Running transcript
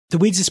The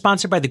Weeds is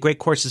sponsored by The Great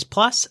Courses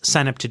Plus.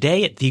 Sign up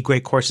today at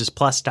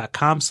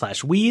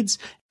thegreatcoursesplus.com/weeds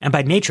and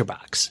by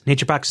NatureBox.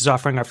 NatureBox is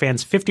offering our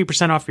fans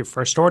 50% off your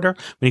first order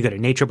when you go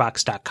to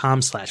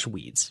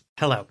naturebox.com/weeds.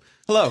 Hello.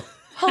 Hello.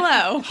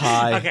 Hello.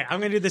 Hi. Okay, I'm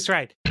going to do this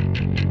right.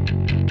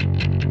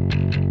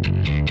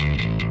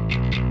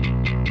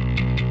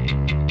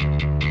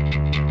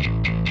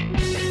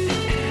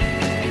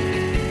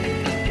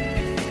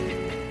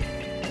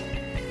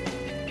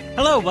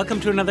 Hello, welcome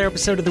to another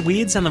episode of The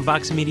Weeds on the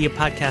Vox Media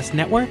Podcast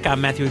Network.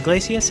 I'm Matthew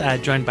Iglesias,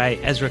 joined by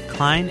Ezra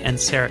Klein and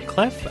Sarah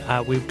Cliff.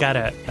 We've got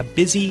a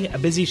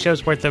busy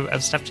show's worth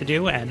of stuff to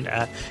do, and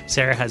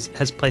Sarah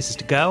has places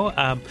to go.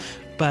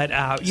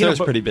 Sarah's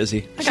pretty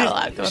busy. I got a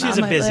lot going on. She's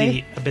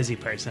a busy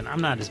person.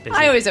 I'm not as busy.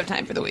 I always have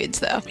time for the weeds,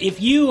 though. If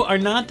you are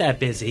not that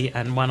busy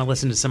and want to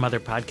listen to some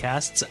other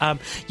podcasts,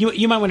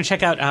 you might want to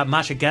check out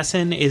Masha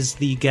Gessen is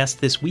the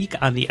guest this week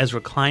on the Ezra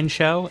Klein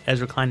Show.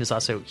 Ezra Klein is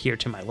also here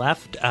to my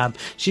left.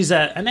 She's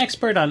an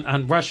expert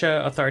on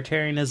Russia,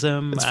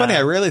 authoritarianism. It's funny,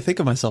 I rarely think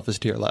of myself as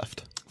to your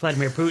left.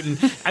 Vladimir Putin.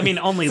 I mean,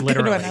 only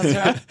literally.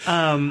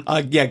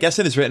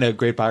 Gessen has written a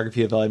great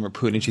biography of Vladimir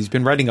Putin. She's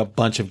been writing a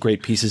bunch of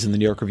great pieces in the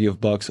New York Review of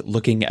Books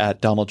looking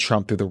at Donald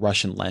Trump through the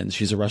Russian lens.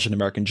 She's a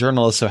Russian-American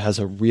journalist, so has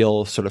a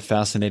real sort of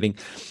fascinating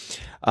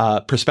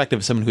perspective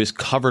of someone who has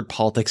covered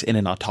politics in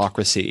an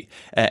autocracy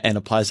and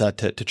applies that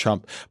to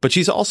Trump. But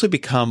she's also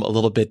become a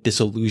little bit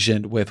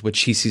disillusioned with what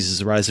she sees as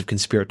the rise of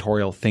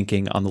conspiratorial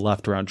thinking on the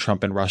left around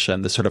Trump and Russia,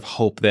 and the sort of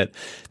hope that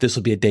this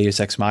will be a deus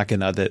ex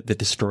machina that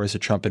destroys the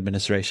Trump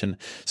administration.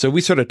 So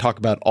we sort of talk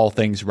about all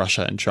things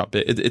Russia and Trump.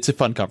 It's a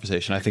fun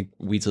conversation. I think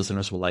Weeds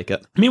listeners will like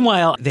it.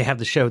 Meanwhile, they have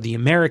the show The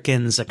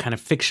Americans, a kind of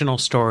fictional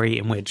story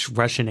in which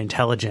Russian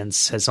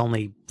intelligence has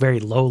only very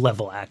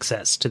low-level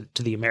access to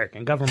the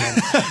American government.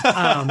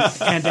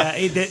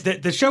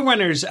 The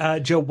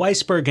showrunners, Joe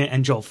Weisberg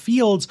and Joel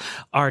Fields,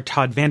 are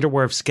Todd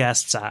Vanderwerf's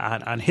guests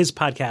on his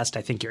podcast.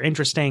 I think you're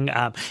interesting.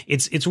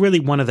 It's really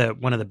one of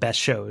the best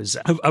shows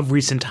of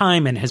recent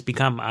time and has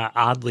become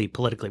oddly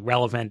politically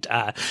relevant.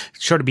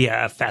 Sure to be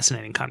a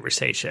fascinating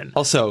conversation.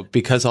 Also,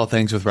 because all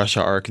things with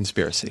Russia are a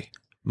conspiracy,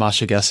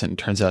 Masha Gessen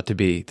turns out to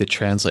be the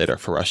translator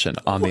for Russian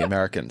on The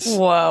Americans.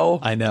 Whoa.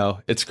 I know.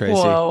 It's crazy.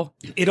 Whoa.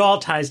 It all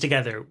ties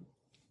together.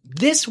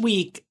 This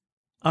week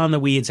on The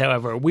Weeds,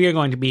 however, we are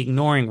going to be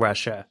ignoring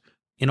Russia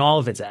in all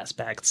of its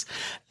aspects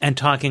and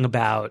talking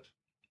about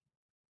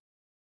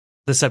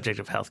the subject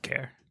of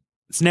healthcare.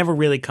 It's never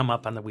really come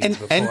up on The Weeds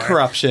before. And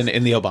corruption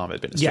in the Obama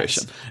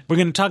administration. Yes. We're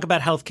going to talk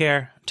about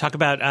healthcare, talk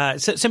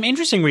about some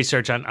interesting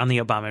research on the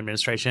Obama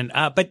administration,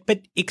 but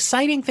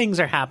exciting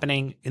things are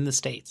happening in the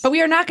States. But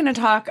we are not going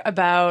to talk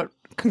about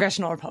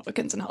congressional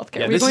Republicans in healthcare.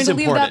 Yeah, we're going to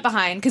leave important. that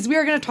behind because we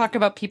are going to talk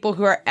about people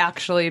who are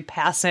actually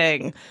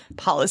passing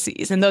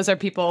policies. And those are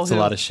people It's a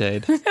lot of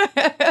shade.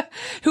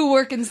 who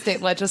work in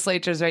state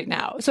legislatures right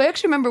now. So I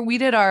actually remember we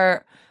did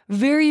our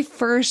very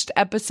first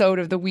episode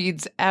of The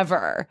Weeds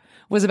ever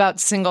was about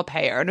single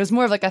payer. And it was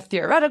more of like a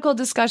theoretical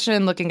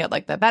discussion looking at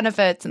like the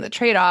benefits and the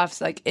trade-offs,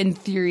 like in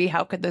theory,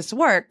 how could this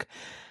work?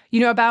 You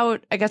know,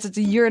 about, I guess it's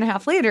a year and a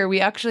half later,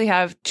 we actually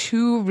have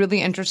two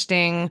really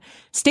interesting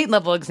state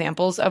level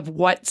examples of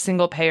what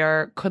single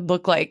payer could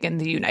look like in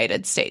the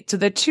United States. So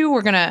the two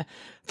we're going to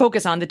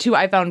focus on, the two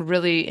I found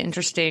really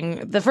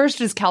interesting. The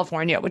first is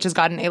California, which has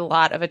gotten a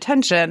lot of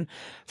attention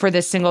for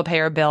this single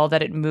payer bill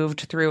that it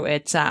moved through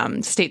its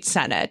state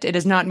Senate. It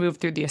has not moved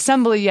through the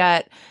Assembly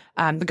yet.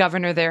 The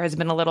governor there has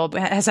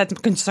had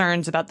some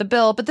concerns about the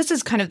bill, but this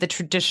is kind of the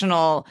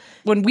traditional,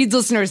 when Weeds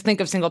listeners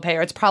think of single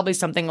payer, it's probably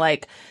something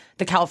like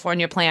the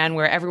California plan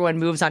where everyone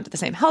moves onto the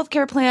same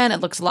healthcare plan.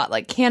 It looks a lot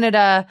like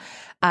Canada.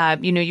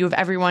 You have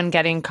everyone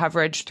getting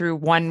coverage through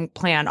one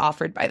plan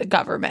offered by the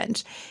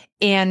government.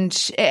 And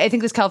I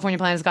think this California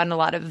plan has gotten a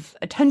lot of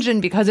attention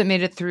because it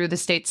made it through the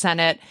state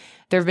Senate.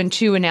 There have been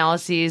two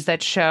analyses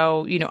that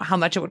show, how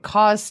much it would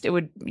cost. It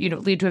would,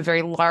 lead to a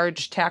very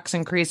large tax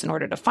increase in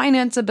order to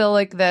finance a bill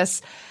like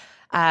this.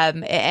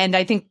 And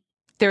I think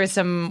there is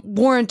some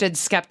warranted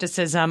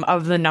skepticism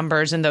of the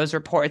numbers in those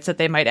reports that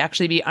they might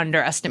actually be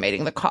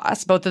underestimating the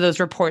cost. Both of those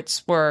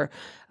reports were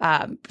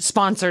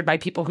sponsored by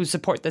people who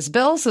support this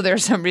bill. So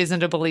there's some reason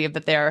to believe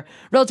that they're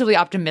relatively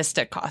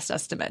optimistic cost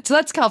estimates. So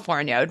that's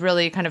California. It would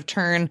really kind of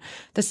turn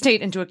the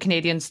state into a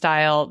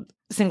Canadian-style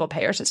single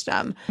payer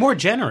system. More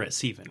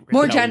generous, even. Really.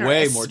 More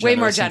generous. Way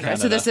more generous.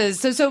 So this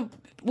is so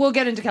we'll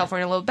get into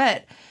California a little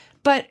bit.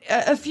 But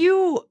a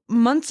few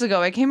months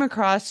ago, I came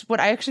across what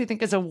I actually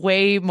think is a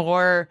way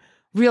more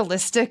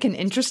realistic and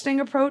interesting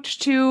approach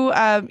to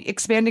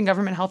expanding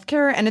government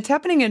healthcare. And it's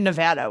happening in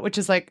Nevada, which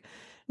is like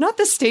not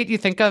the state you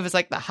think of as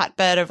like the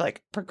hotbed of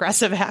like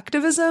progressive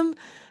activism.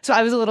 So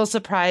I was a little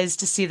surprised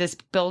to see this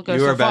bill go so far.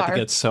 You were about to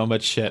get so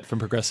much shit from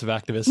progressive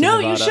activists in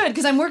No, Nevada. you should,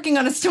 because I'm working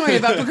on a story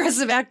about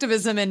progressive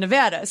activism in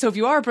Nevada. So if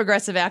you are a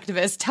progressive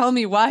activist, tell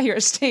me why your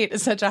state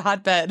is such a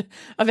hotbed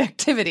of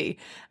activity.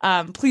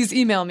 Please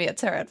email me at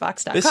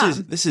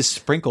sarah@vox.com. This is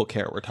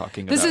Sprinklecare we're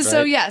talking about, This is right?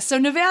 so, yes. So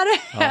Nevada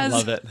has... I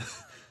love it.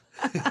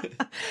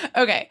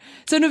 Okay.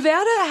 So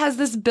Nevada has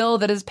this bill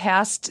that is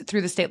passed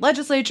through the state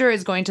legislature,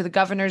 is going to the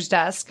governor's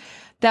desk,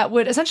 that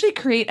would essentially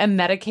create a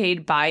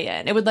Medicaid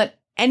buy-in. It would let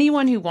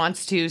anyone who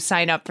wants to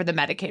sign up for the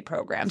Medicaid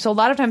program. So a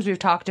lot of times we've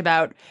talked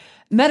about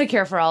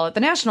Medicare for all at the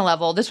national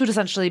level. This would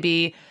essentially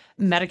be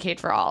Medicaid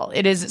for all.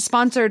 It is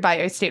sponsored by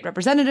a state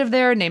representative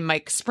there named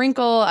Mike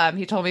Sprinkle.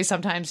 He told me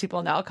sometimes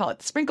people now call it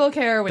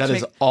Sprinklecare. That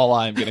is all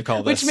I'm going to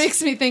call this. Which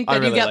makes me think that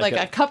really you get like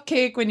a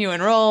cupcake when you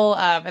enroll.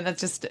 And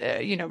that's just,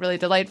 really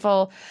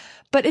delightful.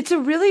 But it's a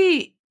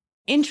really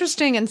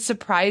interesting and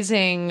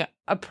surprising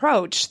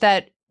approach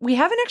that we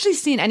haven't actually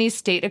seen any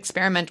state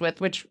experiment with,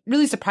 which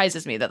really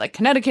surprises me that like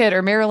Connecticut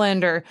or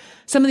Maryland or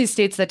some of these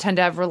states that tend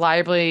to have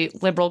reliably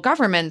liberal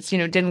governments,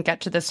 didn't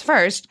get to this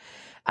first.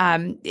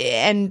 And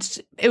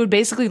it would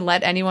basically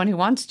let anyone who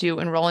wants to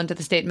enroll into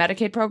the state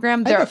Medicaid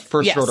program. I have a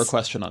first order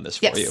question on this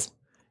for you.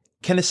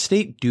 Can a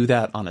state do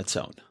that on its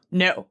own?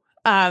 No.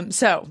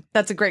 So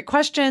that's a great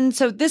question.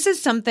 So this is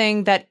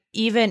something that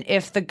even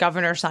if the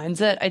governor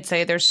signs it, I'd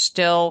say there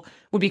still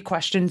would be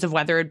questions of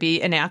whether it'd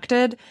be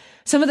enacted.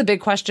 Some of the big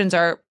questions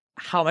are,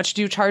 how much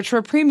do you charge for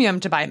a premium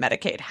to buy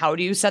Medicaid? How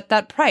do you set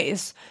that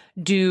price?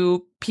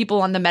 Do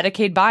people on the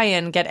Medicaid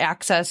buy-in get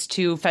access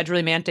to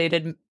federally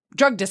mandated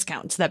drug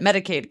discounts that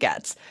Medicaid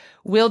gets?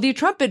 Will the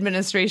Trump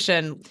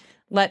administration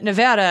let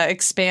Nevada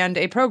expand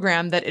a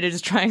program that it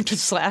is trying to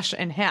slash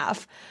in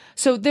half?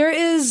 So there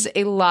is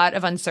a lot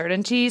of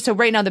uncertainty. So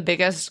right now, the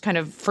biggest kind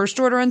of first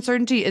order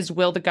uncertainty is,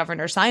 will the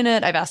governor sign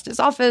it? I've asked his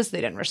office.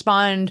 They didn't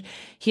respond.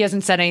 He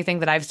hasn't said anything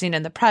that I've seen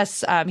in the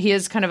press. He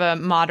is kind of a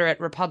moderate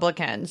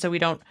Republican, so we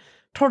don't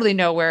totally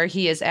know where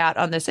he is at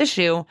on this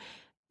issue.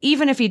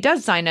 Even if he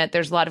does sign it,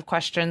 there's a lot of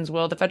questions.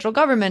 Will the federal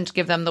government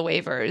give them the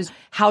waivers?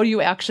 How do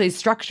you actually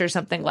structure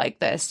something like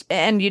this?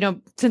 And,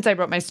 since I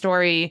wrote my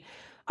story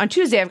on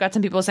Tuesday, I've got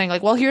some people saying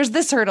like, well, here's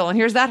this hurdle and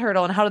here's that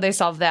hurdle, and how do they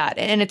solve that?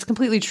 And it's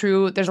completely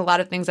true. There's a lot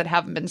of things that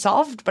haven't been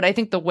solved, but I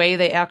think the way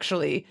they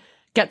actually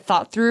get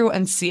thought through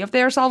and see if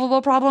they are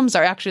solvable problems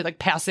are actually like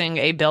passing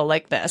a bill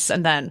like this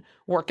and then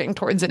working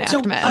towards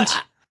enactment. So,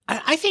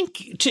 I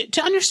think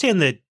to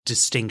understand the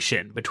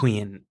distinction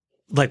between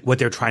like what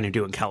they're trying to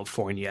do in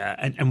California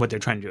and what they're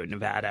trying to do in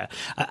Nevada,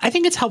 I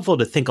think it's helpful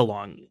to think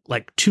along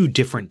like two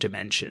different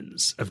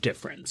dimensions of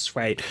difference,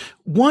 right?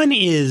 One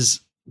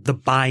is the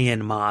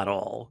buy-in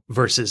model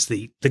versus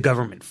the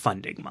government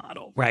funding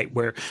model, right?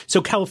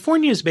 So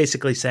California is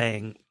basically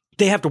saying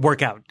they have to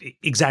work out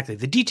exactly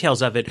the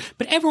details of it,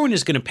 but everyone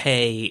is going to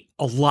pay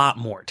a lot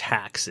more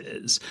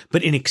taxes.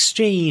 But in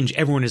exchange,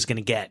 everyone is going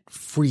to get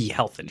free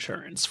health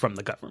insurance from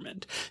the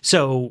government.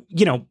 So,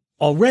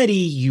 already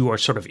you are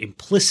sort of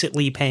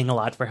implicitly paying a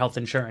lot for health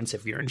insurance.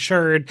 If you're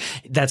insured,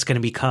 that's going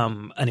to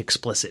become an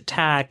explicit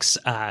tax.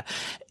 So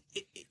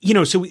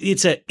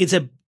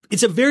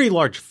it's a very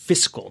large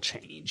fiscal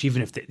change,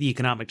 even if the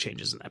economic change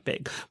isn't that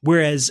big.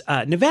 Whereas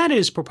Nevada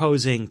is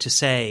proposing to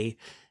say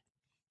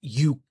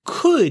you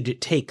could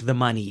take the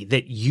money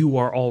that you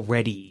are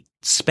already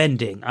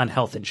spending on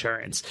health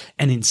insurance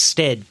and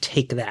instead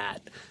take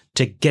that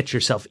to get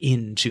yourself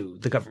into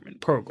the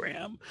government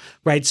program,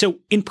 right? So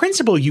in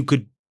principle, you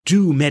could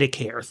do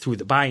Medicare through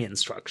the buy-in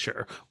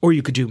structure, or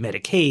you could do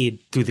Medicaid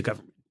through the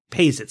government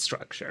pays it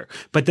structure.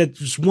 But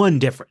there's one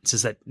difference,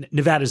 is that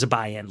Nevada's a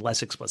buy-in,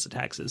 less explicit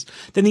taxes.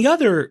 Then the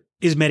other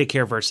is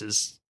Medicare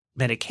versus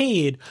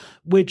Medicaid,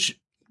 which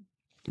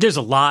there's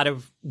a lot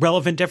of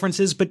relevant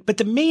differences, but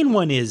the main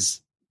one is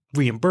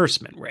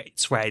reimbursement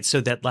rates, right? So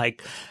that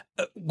like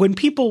when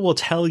people will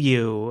tell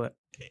you,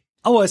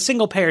 a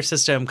single payer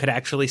system could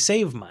actually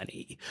save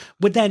money,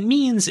 what that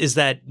means is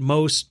that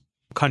most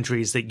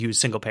countries that use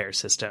single payer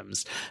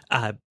systems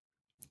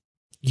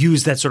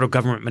use that sort of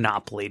government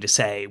monopoly to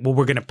say, well,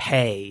 we're going to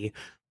pay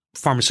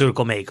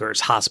pharmaceutical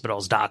makers,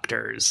 hospitals,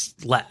 doctors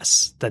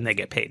less than they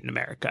get paid in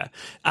America.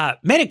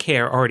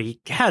 Medicare already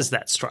has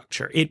that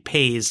structure. It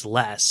pays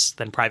less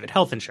than private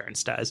health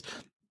insurance does.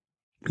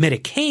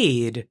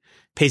 Medicaid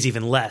pays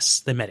even less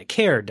than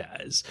Medicare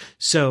does.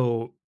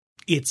 So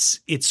it's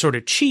sort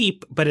of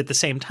cheap, but at the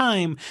same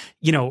time,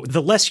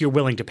 the less you're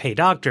willing to pay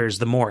doctors,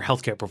 the more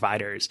healthcare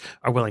providers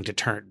are willing to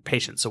turn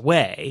patients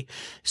away.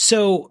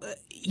 So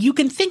you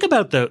can think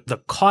about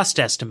the cost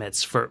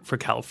estimates for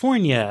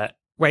California,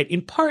 right,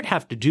 in part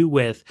have to do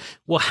with,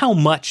 well, how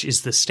much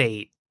is the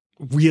state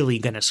really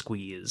going to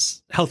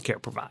squeeze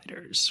healthcare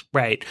providers,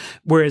 right?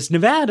 Whereas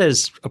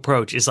Nevada's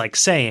approach is like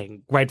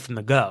saying right from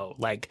the go,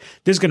 like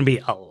there's going to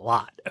be a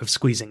lot of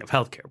squeezing of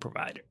healthcare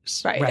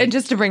providers. Right. And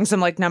just to bring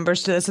some like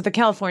numbers to this, so the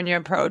California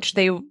approach,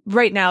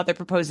 right now they're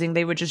proposing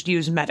they would just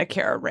use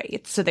Medicare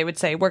rates. So they would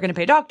say, we're going to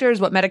pay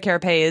doctors what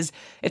Medicare pays.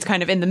 It's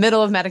kind of in the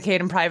middle of Medicaid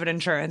and private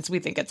insurance. We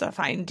think it's a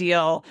fine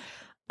deal.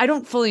 I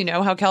don't fully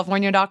know how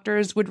California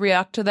doctors would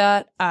react to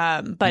that,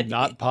 but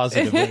not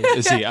positively,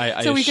 is the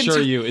I so assure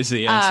you is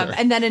the answer.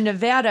 And then in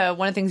Nevada,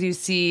 one of the things you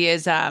see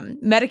is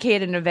Medicaid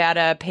in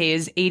Nevada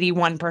pays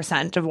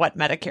 81% of what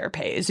Medicare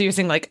pays. So you're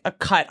seeing like a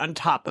cut on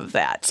top of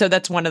that. So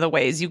that's one of the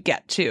ways you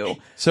get to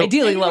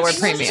ideally lower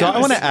premiums. So I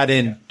want to add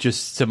in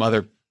just some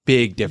other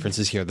big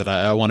differences here that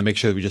I want to make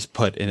sure that we just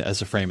put in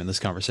as a frame in this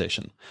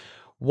conversation.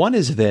 One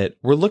is that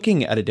we're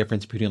looking at a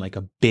difference between like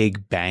a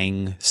big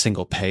bang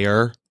single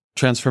payer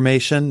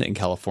transformation in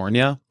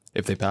California,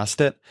 if they passed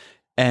it,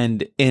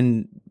 and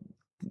in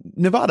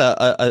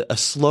Nevada, a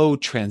slow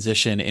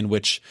transition in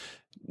which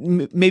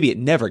maybe it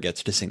never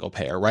gets to single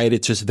payer, right?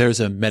 It's just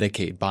there's a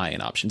Medicaid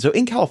buy-in option. So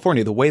in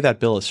California, the way that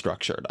bill is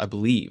structured, I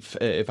believe,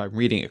 if I'm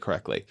reading it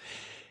correctly,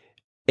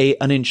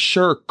 an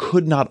insurer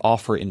could not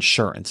offer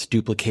insurance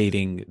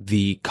duplicating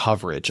the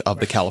coverage of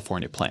the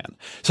California plan.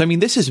 So, I mean,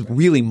 this is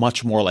really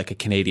much more like a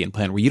Canadian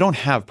plan where you don't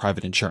have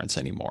private insurance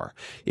anymore.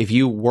 If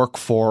you work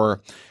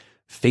for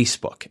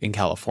Facebook in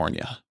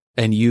California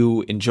and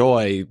you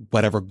enjoy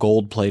whatever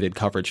gold-plated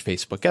coverage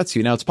Facebook gets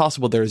you, now it's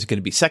possible there's going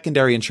to be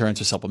secondary insurance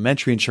or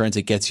supplementary insurance.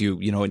 It gets you,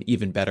 an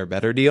even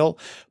better deal,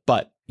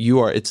 but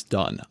it's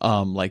done.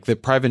 Like the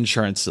private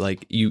insurance,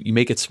 like you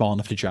make it small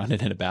enough to drown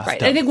it in a bathtub.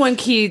 Right. I think one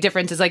key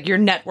difference is like your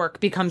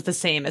network becomes the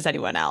same as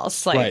anyone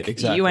else. Like right,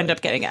 exactly. You end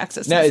up getting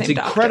access to now, the it's same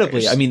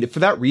incredibly, doctors. I mean, for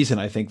that reason,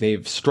 I think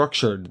they've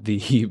structured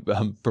the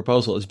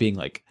proposal as being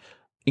like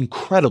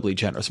incredibly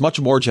generous, much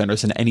more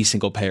generous than any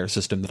single payer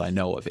system that I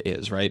know of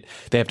is, right?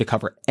 They have to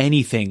cover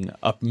anything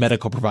a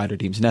medical provider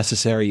deems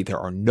necessary. There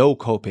are no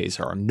copays.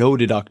 There are no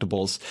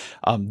deductibles.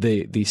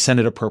 The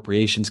Senate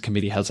Appropriations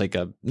Committee has like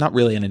not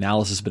really an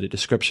analysis, but a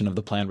description of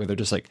the plan where they're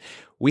just like,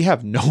 we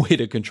have no way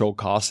to control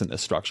costs in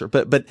this structure.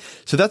 But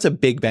so that's a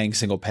big bang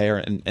single payer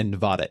and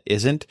Nevada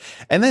isn't.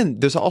 And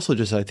then there's also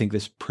just, I think,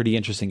 this pretty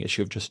interesting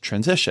issue of just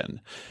transition.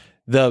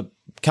 The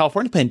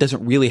California plan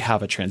doesn't really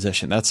have a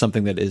transition. That's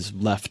something that is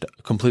left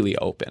completely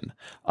open.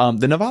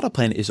 The Nevada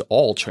plan is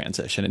all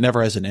transition. It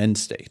never has an end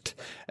state.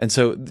 And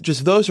so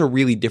just those are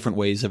really different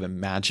ways of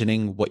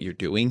imagining what you're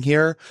doing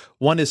here.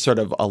 One is sort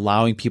of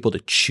allowing people to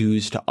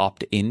choose to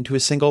opt into a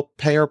single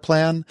payer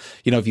plan.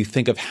 If you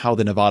think of how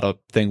the Nevada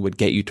thing would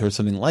get you towards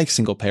something like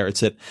single payer,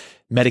 it's that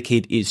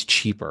Medicaid is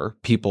cheaper.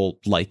 People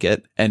like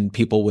it, and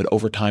people would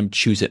over time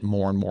choose it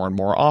more and more and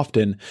more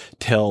often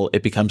till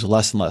it becomes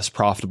less and less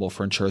profitable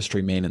for insurers to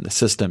remain in the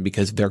system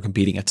because they're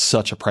competing at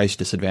such a price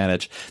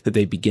disadvantage that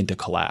they begin to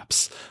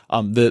collapse.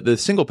 The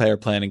single payer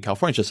plan in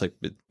California is just like,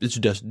 it's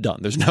just done.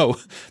 There's no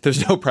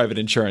private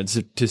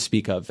insurance to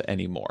speak of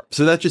anymore.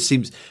 So that's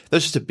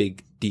just a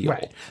big deal.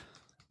 Right.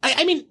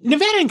 I mean,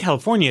 Nevada and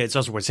California, it's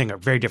also worth saying, are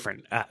very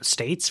different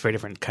states, very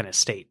different kind of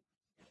state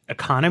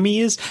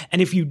economies.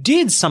 And if you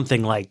did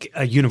something like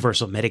a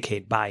universal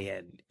Medicaid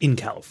buy-in in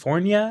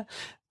California,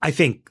 I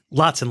think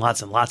lots and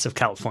lots and lots of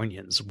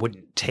Californians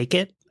wouldn't take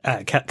it.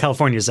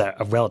 California is a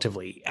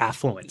relatively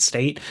affluent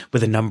state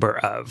with a number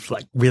of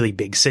like really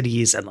big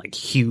cities and like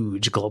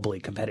huge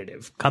globally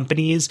competitive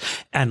companies,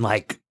 and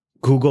like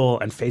Google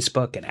and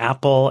Facebook and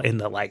Apple in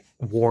the like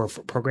war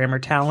for programmer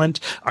talent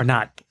are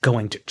not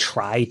going to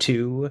try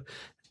to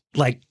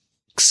like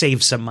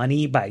save some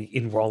money by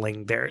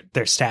enrolling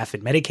their staff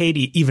in Medicaid,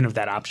 even if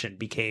that option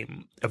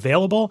became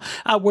available.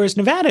 Whereas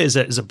Nevada is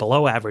a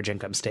below average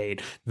income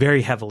state,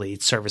 very heavily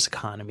service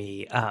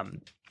economy,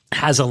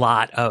 has a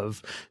lot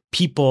of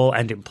people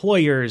and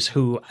employers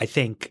who I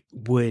think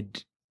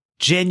would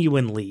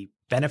genuinely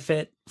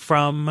benefit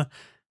from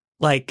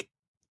like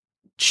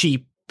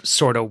cheap,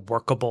 sort of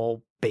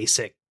workable,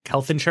 basic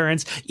health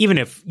insurance, even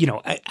if,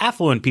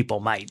 affluent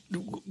people might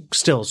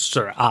still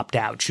sort of opt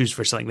out, choose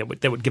for something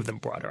that would give them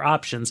broader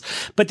options.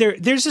 But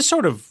there's a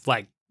sort of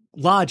like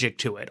logic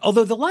to it.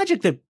 Although the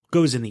logic that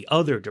goes in the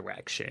other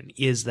direction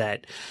is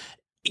that,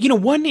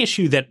 one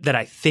issue that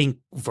I think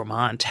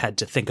Vermont had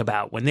to think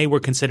about when they were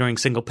considering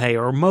single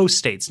payer, or most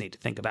states need to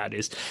think about,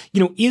 is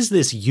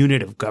this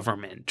unit of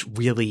government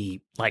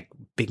really like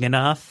big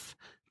enough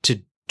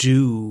to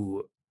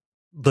do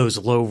those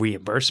low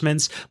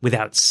reimbursements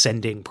without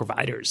sending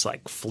providers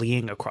like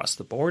fleeing across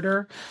the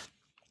border?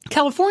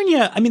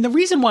 California, I mean, the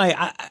reason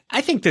why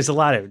I think there's a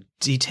lot of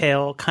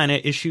detail kind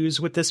of issues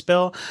with this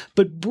bill,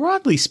 but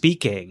broadly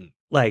speaking,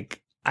 like,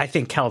 I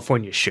think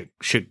California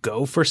should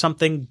go for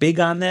something big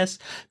on this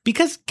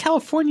because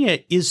California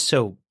is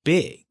so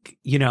big.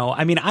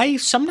 I mean, I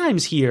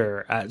sometimes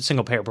hear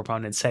single payer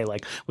proponents say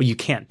like, well, you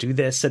can't do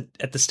this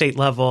at the state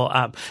level.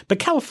 But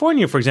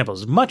California, for example,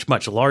 is much,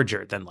 much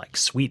larger than like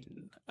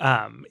Sweden.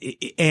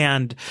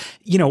 And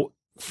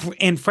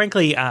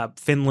frankly,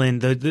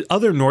 Finland, the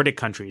other Nordic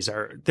countries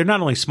they're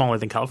not only smaller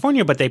than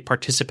California, but they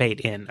participate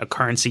in a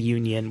currency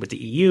union with the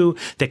EU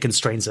that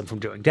constrains them from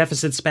doing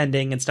deficit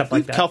spending and stuff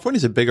like that.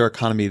 California's a bigger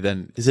economy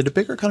is it a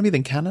bigger economy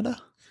than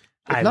Canada?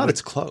 If not,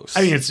 it's close.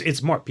 I mean,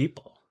 it's more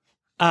people.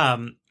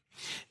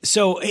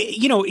 So,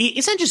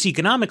 it's not just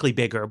economically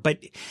bigger, but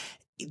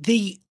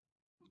the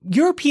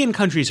European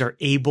countries are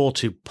able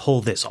to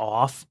pull this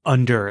off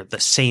under the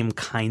same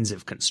kinds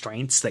of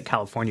constraints that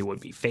California would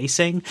be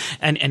facing.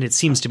 And it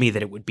seems to me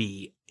that it would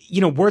be,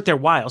 worth their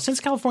while, since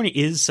California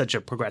is such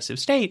a progressive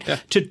state,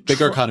 to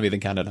bigger economy than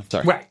Canada.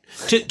 Sorry. Right.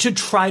 To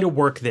try to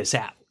work this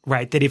out,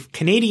 right? That if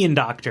Canadian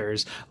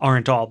doctors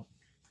aren't all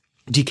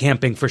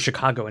decamping for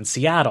Chicago and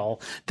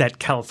Seattle, that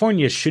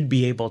California should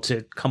be able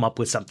to come up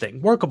with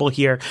something workable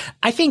here.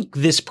 I think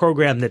this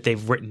program that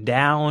they've written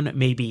down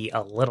may be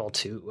a little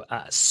too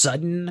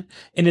sudden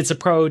in its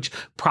approach,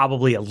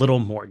 probably a little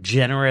more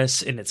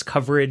generous in its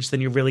coverage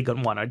than you're really going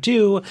to want to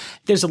do.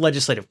 There's a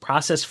legislative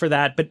process for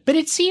that, but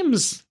it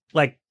seems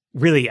like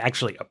really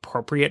actually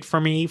appropriate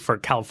for me, for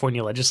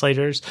California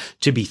legislators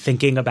to be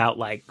thinking about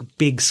like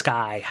big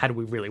sky. How do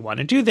we really want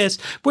to do this?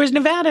 Whereas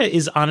Nevada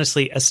is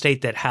honestly a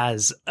state that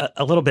has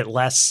a little bit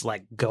less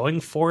like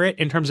going for it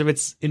in terms of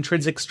its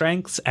intrinsic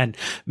strengths, and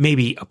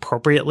maybe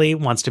appropriately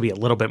wants to be a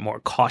little bit more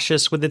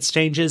cautious with its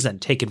changes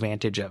and take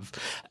advantage of,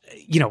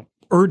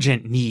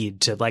 urgent need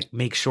to like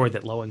make sure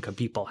that low income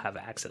people have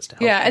access to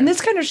healthcare. Yeah. And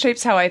this kind of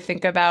shapes how I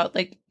think about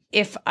like,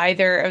 if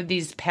either of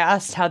these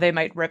passed, how they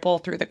might ripple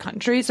through the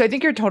country. So I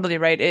think you're totally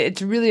right.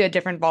 It's really a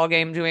different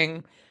ballgame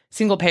doing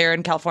single payer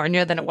in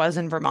California than it was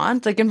in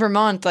Vermont. Like in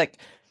Vermont, like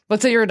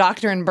let's say you're a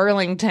doctor in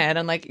Burlington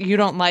and like you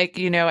don't like,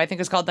 I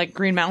think it's called like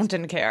Green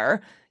Mountain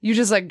Care. You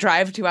just like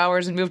drive 2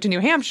 hours and move to New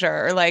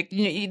Hampshire. Like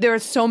there are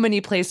so many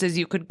places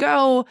you could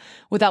go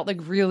without like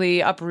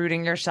really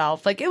uprooting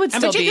yourself. Like it would still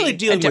be particularly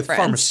dealing a with difference.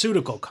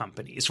 pharmaceutical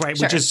companies, right?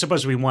 Sure. Which is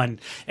supposed to be one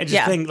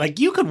thing. Like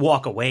you could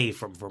walk away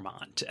from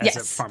Vermont as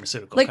a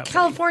pharmaceutical like company.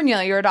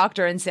 California, you're a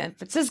doctor in San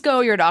Francisco,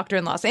 you're a doctor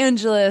in Los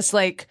Angeles.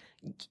 Like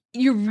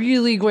you're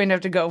really going to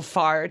have to go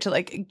far to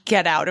like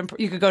get out, and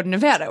you could go to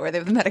Nevada where they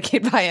have the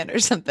Medicaid buy-in or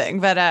something.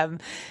 But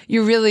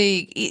you really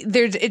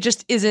it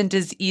just isn't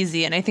as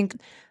easy, and I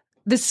think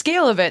the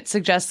scale of it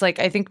suggests, like,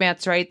 I think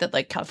Matt's right that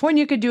like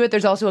California could do it.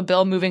 There's also a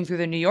bill moving through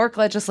the New York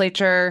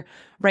legislature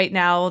right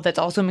now that's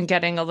also been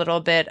getting a little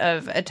bit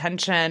of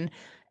attention.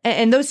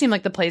 And those seem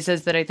like the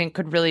places that I think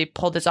could really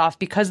pull this off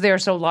because they are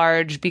so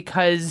large,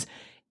 because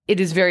it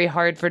is very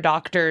hard for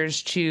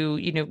doctors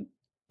to,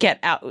 get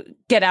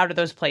out of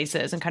those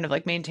places and kind of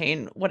like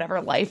maintain whatever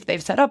life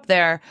they've set up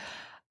there.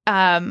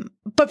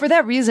 But for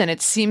that reason,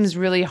 it seems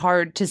really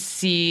hard to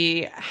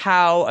see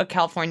how a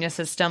California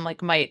system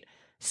like might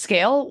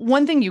scale.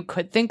 One thing you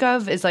could think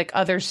of is like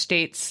other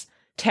states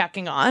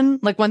tacking on.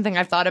 Like one thing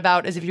I've thought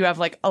about is if you have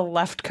like a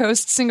left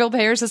coast single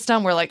payer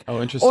system where like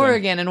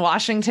Oregon and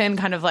Washington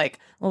kind of like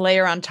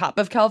layer on top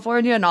of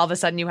California, and all of a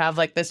sudden you have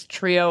like this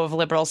trio of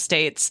liberal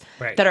states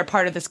that are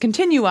part of this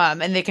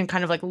continuum, and they can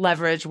kind of like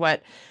leverage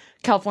what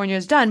California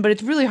has done. But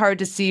it's really hard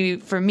to see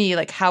for me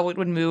like how it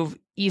would move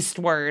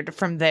eastward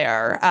from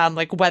there,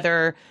 like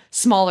whether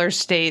smaller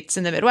states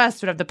in the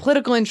Midwest would have the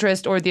political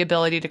interest or the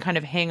ability to kind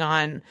of hang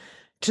on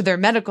to their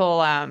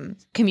medical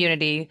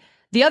community.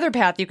 The other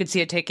path you could see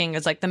it taking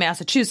is like the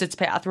Massachusetts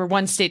path, where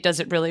one state does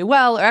it really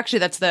well, or actually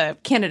that's the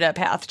Canada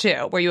path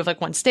too, where you have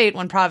like one state,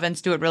 one province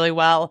do it really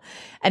well,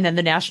 and then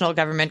the national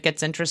government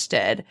gets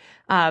interested.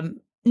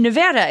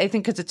 Nevada, I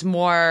think because it's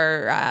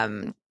more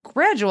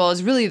gradual,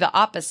 is really the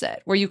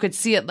opposite, where you could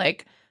see it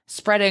like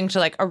spreading to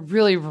like a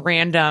really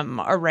random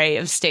array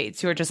of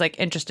states who are just like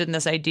interested in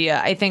this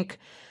idea. I think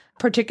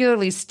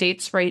particularly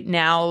states right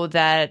now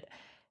that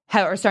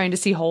are starting to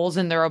see holes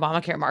in their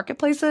Obamacare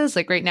marketplaces.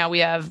 Like right now we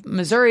have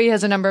Missouri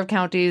has a number of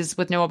counties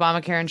with no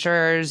Obamacare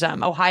insurers.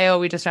 Ohio,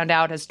 we just found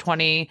out, has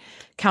 20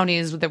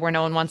 counties where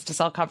no one wants to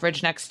sell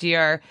coverage next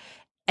year.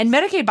 And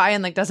Medicaid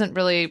buy-in like doesn't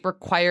really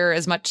require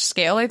as much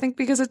scale, I think,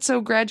 because it's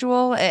so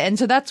gradual. And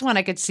so that's when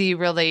I could see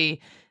really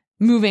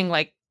moving,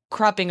 like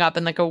cropping up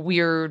in like a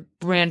weird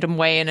random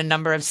way in a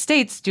number of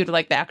states due to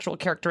like the actual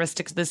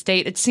characteristics of the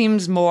state. It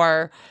seems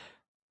more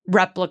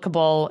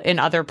replicable in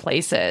other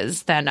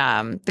places than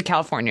the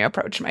California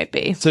approach might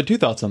be. So 2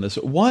 thoughts on this.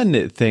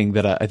 One thing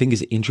that I think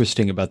is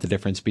interesting about the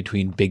difference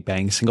between big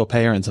bang single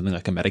payer and something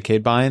like a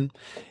Medicaid buy-in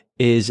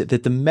is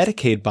that the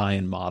Medicaid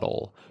buy-in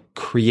model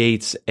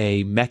creates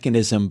a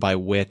mechanism by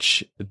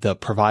which the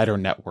provider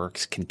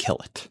networks can kill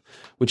it,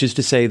 which is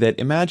to say that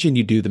imagine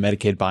you do the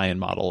Medicaid buy-in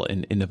model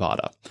in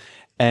Nevada.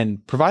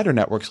 And provider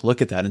networks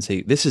look at that and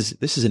say, this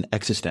is an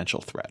existential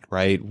threat,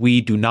 right?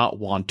 We do not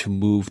want to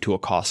move to a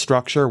cost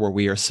structure where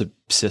we are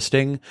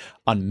subsisting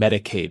on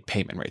Medicaid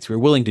payment rates. We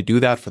were willing to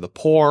do that for the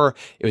poor.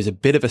 It was a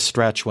bit of a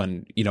stretch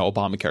when,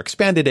 Obamacare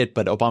expanded it,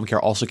 but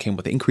Obamacare also came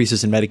with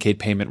increases in Medicaid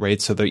payment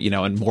rates. So that,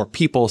 and more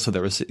people. So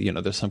there was,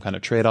 there's some kind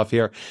of trade-off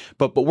here,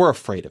 but we're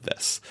afraid of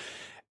this.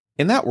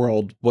 In that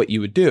world, what you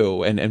would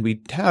do, and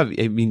we have,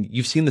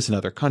 you've seen this in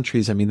other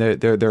countries.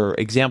 There are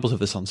examples of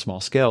this on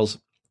small scales.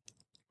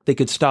 They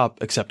could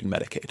stop accepting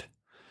Medicaid,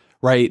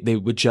 right? They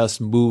would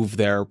just move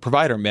their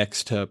provider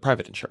mix to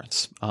private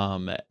insurance.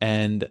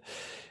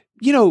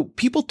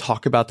 People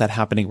talk about that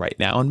happening right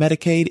now in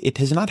Medicaid. It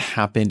has not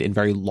happened in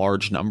very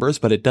large numbers,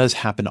 but it does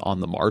happen on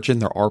the margin.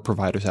 There are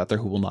providers out there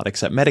who will not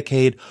accept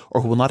Medicaid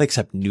or who will not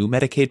accept new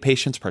Medicaid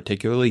patients,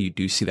 particularly. You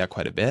do see that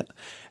quite a bit.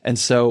 And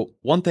so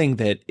one thing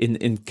that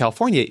in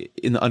California,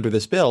 under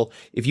this bill,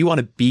 if you want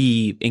to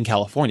be in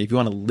California, if you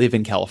want to live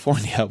in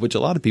California, which a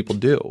lot of people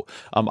do,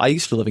 I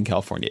used to live in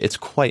California. It's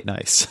quite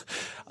nice.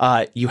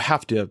 You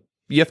have to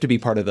have to be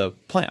part of the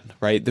plan,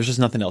 right? There's just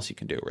nothing else you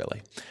can do,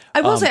 really.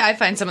 I will say I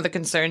find some of the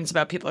concerns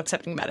about people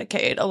accepting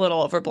Medicaid a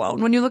little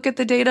overblown when you look at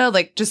the data.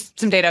 Like just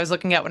some data I was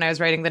looking at when I was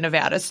writing the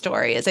Nevada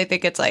story is I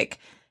think it's like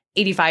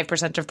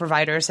 85% of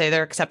providers say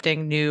they're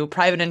accepting new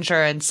private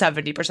insurance,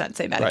 70%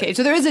 say Medicaid. Right.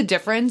 So there is a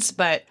difference,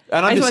 but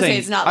I just want to say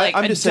it's not like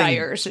a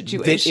dire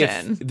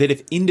situation. That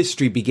if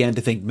industry began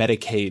to think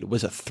Medicaid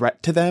was a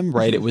threat to them,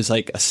 right, it was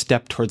like a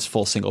step towards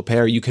full single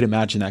payer, you could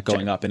imagine that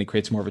going up and it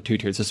creates more of a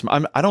two-tiered system.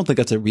 I don't think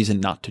that's a reason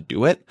not to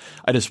do it.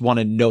 I just want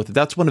to note that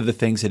that's one of the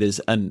things that is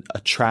an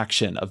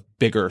attraction of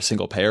bigger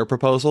single payer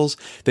proposals.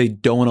 They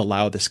don't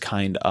allow this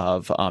kind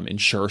of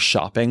insure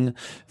shopping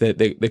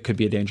that could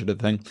be a danger to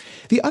the thing.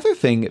 The other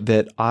thing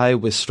that I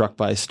was struck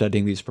by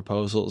studying these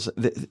proposals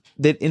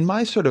that in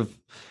my sort of,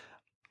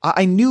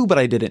 I knew but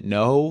I didn't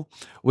know,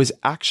 was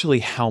actually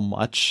how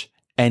much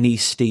any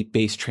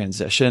state-based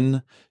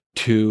transition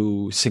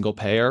to single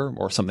payer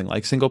or something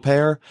like single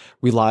payer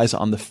relies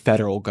on the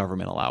federal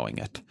government allowing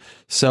it.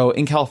 So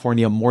in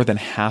California, more than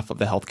half of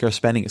the healthcare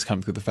spending is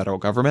coming through the federal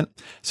government.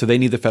 So they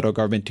need the federal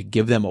government to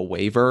give them a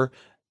waiver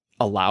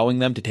allowing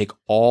them to take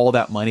all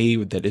that money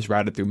that is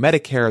routed through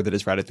Medicare, that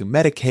is routed through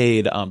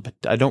Medicaid. But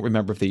I don't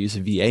remember if they use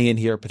a VA in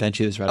here.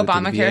 Potentially, there's routed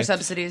through the VA.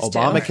 subsidies.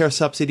 Obamacare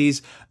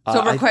subsidies.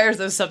 So it requires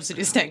those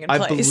subsidies staying in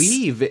place. I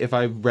believe, if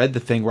I read the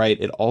thing right,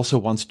 it also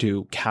wants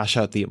to cash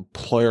out the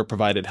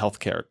employer-provided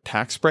healthcare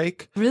tax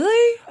break.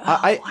 Really?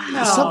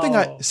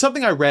 Wow.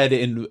 Something I read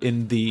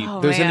in the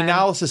there's an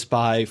analysis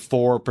by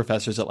 4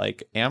 professors at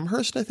like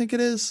Amherst, I think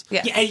it is.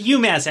 Yeah,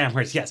 UMass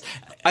Amherst. Yes.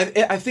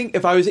 I think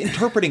if I was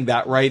interpreting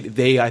that right,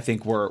 I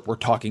think we're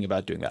talking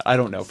about doing that. I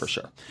don't know for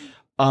sure.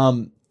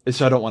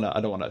 So I don't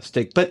want to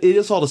stick, but it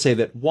is all to say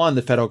that one,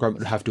 the federal government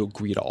would have to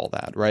agree to all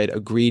that, right?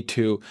 Agree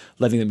to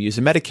letting them use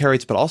the Medicare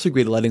rates, but also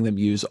agree to letting them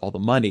use all the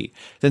money.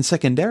 Then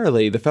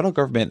secondarily, the federal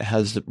government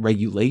has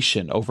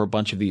regulation over a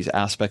bunch of these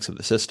aspects of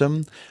the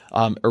system.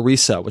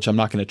 ERISA, which I'm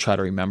not going to try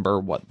to remember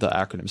what the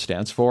acronym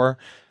stands for.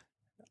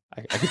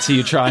 I could see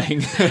you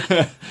trying.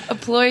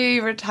 Employee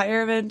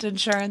Retirement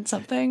Insurance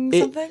something.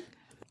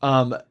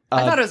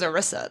 I thought it was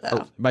ERISA, though.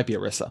 It might be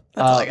ERISA.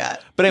 That's all I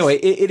got. But anyway,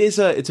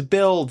 it's a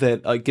bill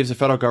that gives the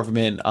federal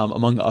government,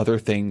 among other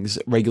things,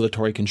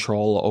 regulatory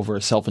control over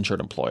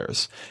self-insured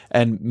employers.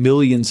 And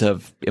millions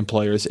of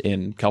employers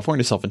in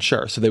California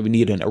self-insure. So they would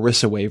need an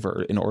ERISA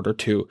waiver in order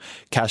to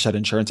cash that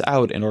insurance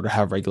out, in order to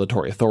have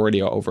regulatory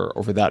authority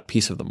over that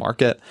piece of the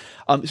market.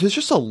 So there's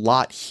just a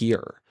lot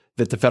here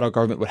that the federal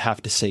government would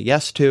have to say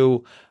yes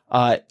to.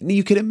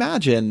 You could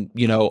imagine,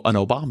 an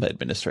Obama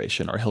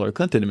administration or Hillary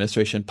Clinton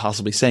administration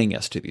possibly saying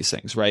yes to these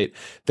things, right?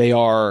 They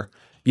are,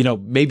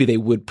 maybe they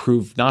would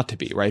prove not to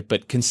be, right?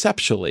 But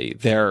conceptually,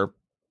 they're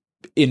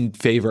in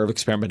favor of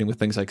experimenting with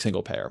things like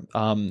single payer.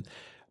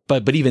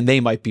 But even they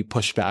might be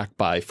pushed back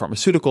by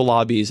pharmaceutical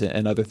lobbies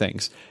and other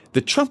things. The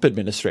Trump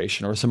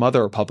administration or some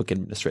other Republican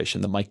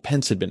administration, the Mike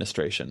Pence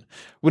administration,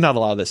 would not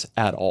allow this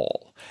at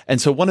all. And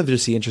so one of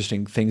the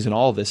interesting things in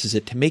all of this is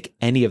that to make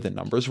any of the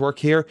numbers work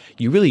here,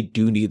 you really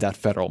do need that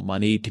federal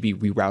money to be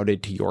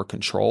rerouted to your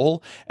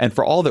control. And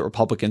for all that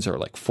Republicans are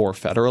like for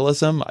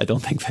federalism, I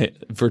don't think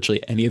that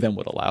virtually any of them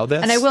would allow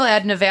this. And I will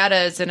add,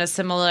 Nevada is in a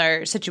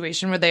similar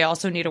situation where they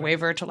also need a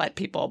waiver to let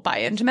people buy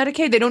into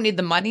Medicaid. They don't need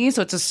the money,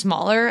 so it's a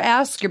smaller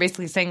ask. You're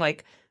basically saying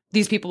like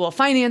these people will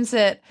finance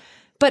it.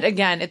 But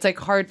again, it's like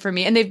hard for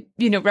me. And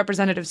they've,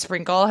 Representative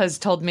Sprinkle has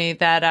told me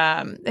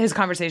that his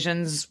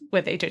conversations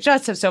with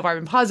HHS have so far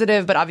been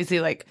positive, but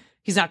obviously like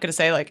he's not going to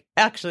say like,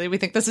 actually, we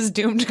think this is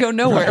doomed to go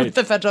nowhere with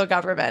the federal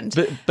government.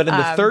 But in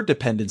the third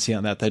dependency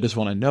on that I just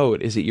want to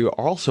note is that you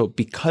also,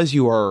 because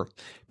you're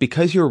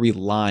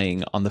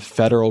relying on the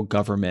federal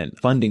government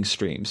funding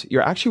streams,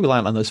 you're actually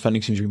relying on those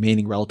funding streams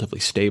remaining relatively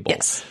stable.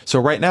 Yes. So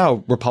right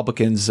now,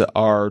 Republicans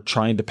are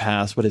trying to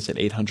pass, what is it,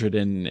 800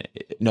 and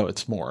no,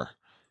 it's more.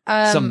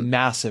 Some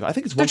massive, I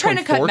think it's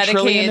 1.4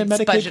 trillion in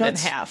Medicaid budget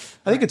cuts. In half.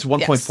 I think it's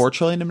 1.4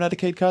 trillion in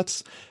Medicaid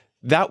cuts.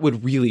 That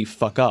would really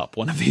fuck up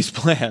one of these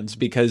plans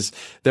because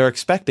they're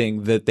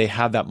expecting that they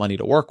have that money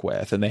to work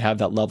with and they have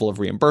that level of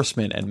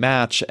reimbursement and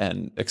match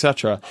and et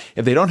cetera.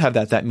 If they don't have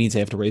that, that means they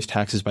have to raise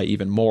taxes by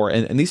even more.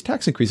 And these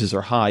tax increases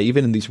are high,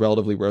 even in these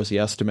relatively rosy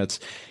estimates.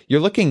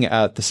 You're looking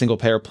at the single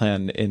payer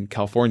plan in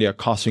California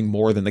costing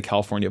more than the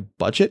California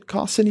budget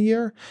costs in a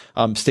year.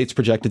 States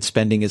projected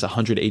spending is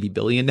 $180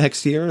 billion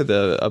next year.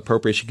 The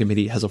Appropriation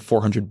Committee has a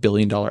 $400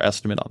 billion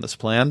estimate on this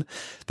plan.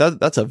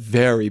 That's a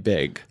very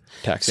big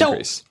tax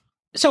increase.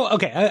 So,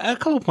 okay, a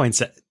couple of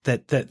points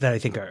that I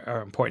think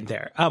are important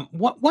there.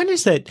 One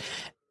is that,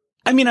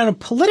 I mean, on a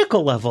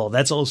political level,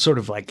 that's all sort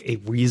of like a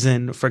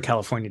reason for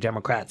California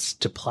Democrats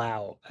to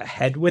plow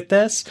ahead with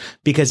this,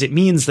 because it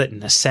means that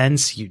in a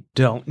sense, you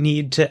don't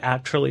need to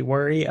actually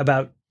worry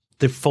about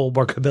the full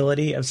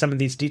workability of some of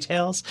these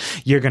details.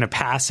 You're going to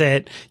pass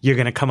it. You're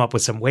going to come up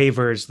with some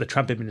waivers. The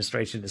Trump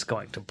administration is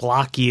going to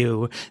block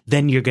you.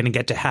 Then you're going to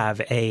get to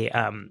have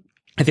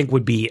I think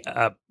would be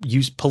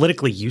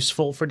politically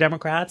useful for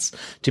Democrats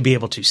to be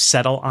able to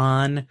settle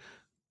on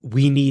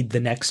we need the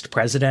next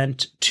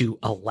president to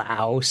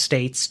allow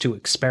states to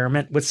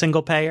experiment with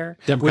single payer.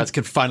 Democrats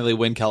can finally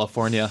win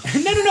California.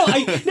 No.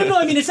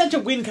 I mean, it's not to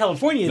win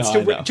California.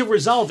 It's to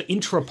resolve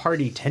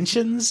intra-party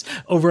tensions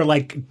over,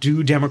 like,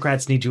 do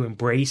Democrats need to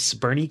embrace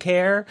Bernie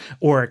care,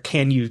 or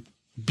can you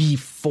be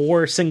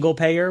for single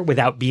payer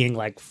without being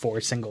like for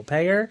single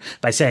payer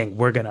by saying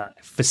we're going to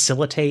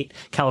facilitate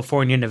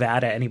California,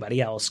 Nevada, anybody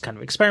else kind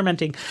of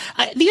experimenting.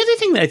 The other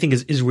thing that I think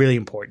is really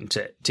important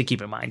to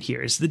keep in mind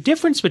here is the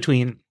difference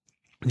between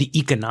the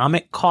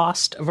economic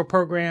cost of a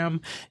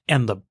program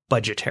and the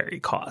budgetary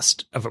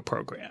cost of a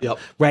program. Yep.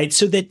 Right?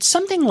 So that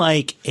something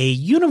like a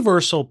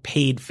universal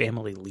paid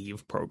family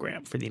leave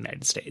program for the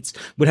United States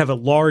would have a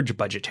large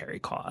budgetary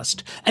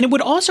cost, and it would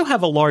also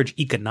have a large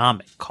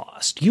economic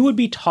cost. You would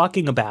be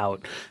talking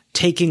about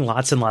taking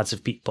lots and lots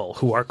of people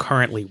who are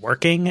currently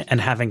working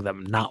and having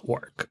them not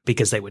work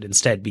because they would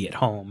instead be at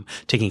home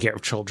taking care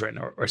of children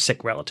or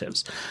sick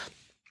relatives.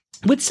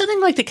 With something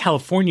like the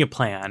California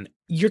plan,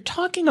 you're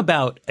talking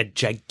about a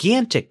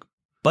gigantic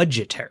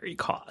budgetary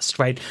cost,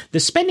 right? The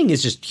spending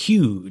is just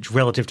huge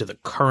relative to the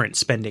current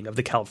spending of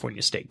the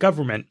California state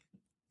government.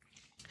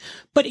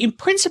 But in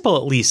principle,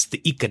 at least,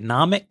 the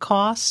economic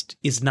cost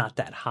is not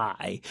that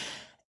high.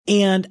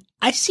 And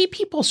I see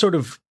people sort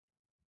of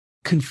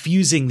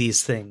confusing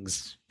these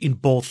things in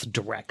both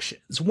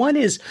directions. One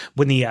is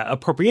when the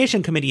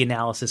Appropriation Committee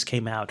analysis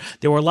came out,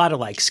 there were a lot of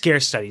like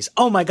scare studies.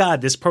 Oh my God,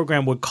 this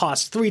program would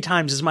cost 3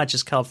 times as much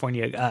as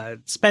California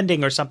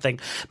spending or something.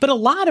 But a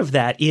lot of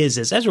that is,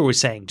 as Ezra was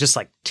saying, just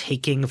like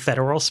taking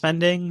federal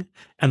spending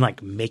and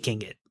like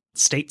making it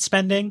state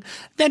spending.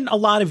 Then a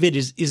lot of it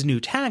is new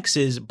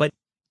taxes. But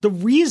the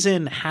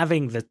reason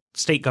having the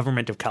state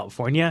government of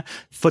California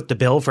foot the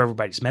bill for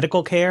everybody's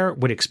medical care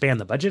would expand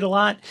the budget a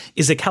lot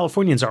is that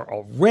Californians are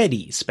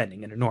already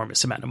spending an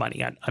enormous amount of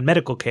money on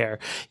medical care.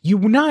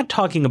 You're not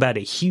talking about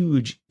a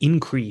huge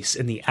increase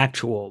in the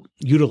actual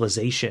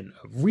utilization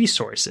of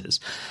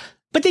resources.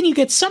 But then you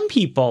get some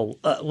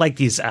people like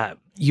these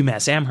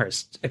UMass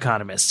Amherst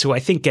economists who I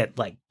think get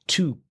like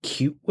too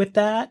cute with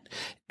that.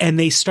 And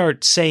they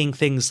start saying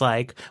things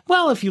like,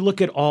 well, if you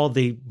look at all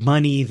the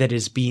money that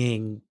is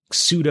being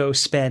pseudo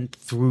spent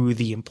through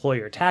the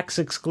employer tax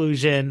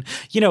exclusion,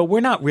 we're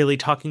not really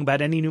talking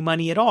about any new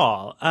money at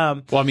all.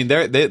 Well, I mean,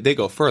 they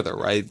go further,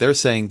 right? They're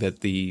saying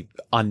that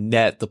on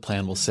net, the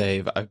plan will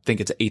save, I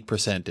think it's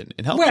 8%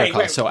 in healthcare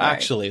costs. So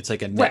actually it's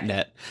like a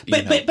net,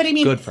 but I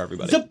mean, good for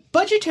everybody. The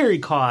budgetary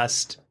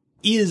cost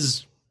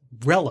is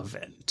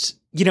relevant.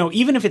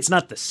 Even if it's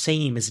not the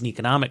same as an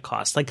economic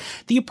cost, like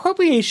the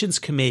Appropriations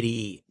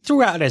Committee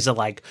threw out as a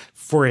like,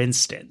 for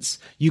instance,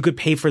 you could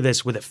pay for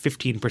this with a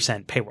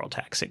 15% payroll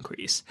tax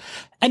increase.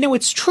 And now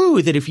it's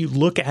true that if you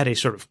look at a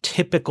sort of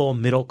typical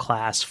middle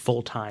class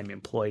full-time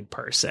employed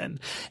person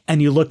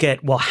and you look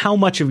at, well, how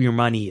much of your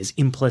money is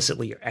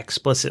implicitly or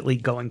explicitly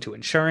going to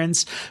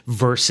insurance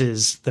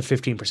versus the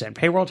 15%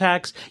 payroll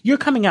tax, you're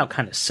coming out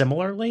kind of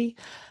similarly.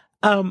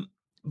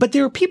 But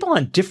there are people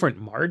on different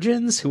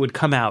margins who would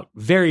come out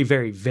very,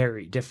 very,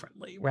 very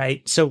differently,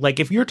 right? So like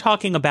if you're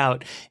talking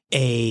about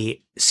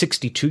a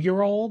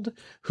 62-year-old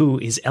who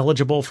is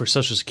eligible for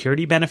Social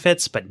Security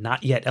benefits, but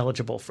not yet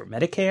eligible for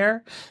Medicare,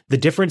 the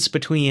difference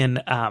between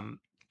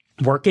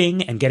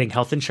working and getting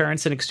health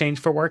insurance in exchange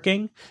for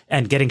working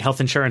and getting health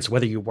insurance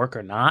whether you work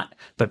or not,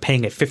 but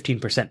paying a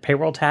 15%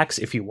 payroll tax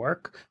if you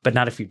work, but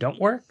not if you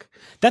don't work,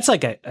 that's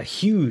like a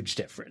huge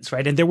difference,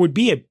 right? And there would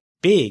be a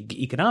big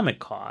economic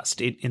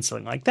cost in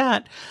something like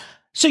that.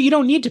 So you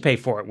don't need to pay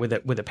for it with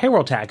a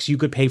payroll tax. You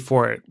could pay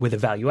for it with a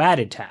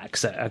value-added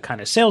tax, a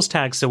kind of sales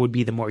tax that would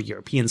be the more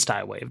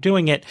European-style way of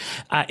doing it.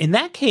 In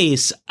that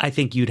case, I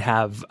think you'd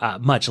have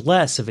much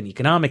less of an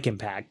economic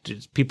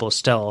impact. People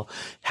still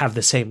have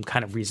the same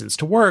kind of reasons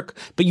to work,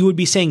 but you would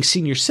be saying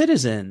senior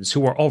citizens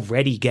who are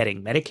already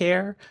getting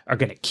Medicare are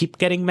going to keep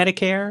getting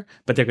Medicare,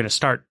 but they're going to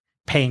start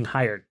paying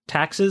higher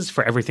taxes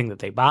for everything that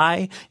they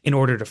buy in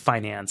order to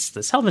finance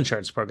this health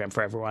insurance program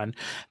for everyone.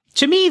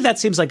 To me, that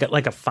seems like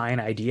a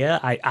fine idea.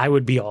 I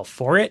would be all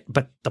for it,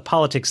 but the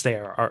politics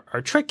there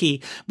are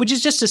tricky, which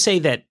is just to say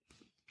that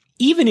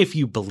even if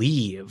you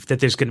believe that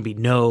there's going to be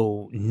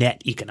no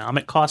net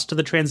economic cost to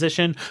the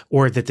transition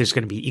or that there's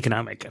going to be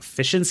economic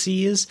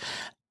efficiencies,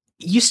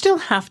 you still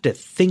have to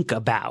think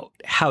about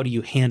how do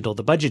you handle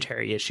the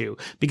budgetary issue,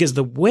 because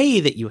the way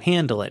that you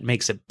handle it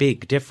makes a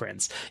big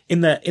difference.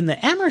 In the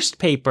Amherst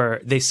paper,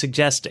 they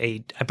suggest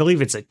I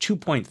believe it's a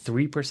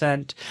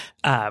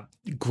 2.3%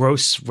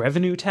 gross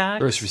revenue tax.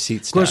 Gross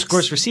receipts tax.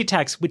 Gross receipt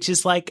tax, which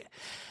is like,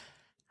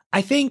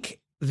 I think,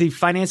 the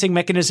financing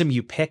mechanism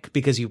you pick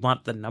because you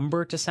want the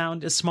number to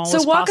sound as small as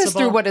possible. So walk us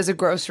through what is a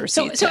gross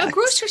receipt tax. So a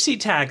gross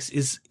receipt tax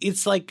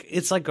it's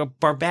like a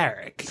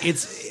barbaric.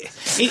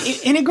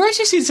 In a gross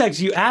receipt tax,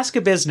 you ask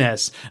a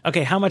business,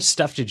 okay, how much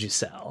stuff did you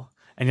sell?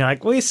 And you're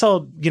like, well, we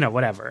sold,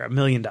 whatever, $1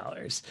 million.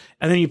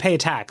 And then you pay a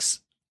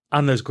tax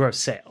on those gross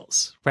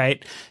sales,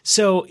 right?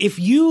 So if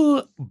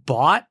you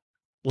bought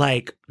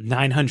like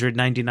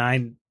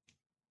 $999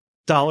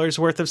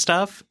 worth of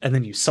stuff and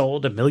then you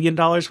sold $1 million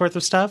worth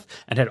of stuff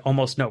and had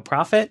almost no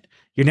profit,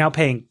 You're now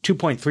paying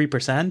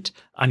 2.3%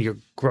 on your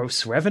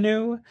gross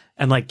revenue,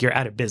 and like you're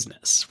out of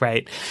business,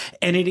 right?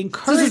 And it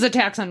encourages. So this is a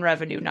tax on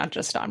revenue, not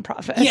just on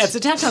profit. Yeah, it's a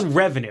tax on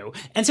revenue.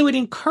 And so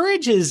it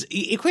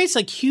creates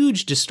like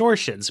huge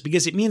distortions,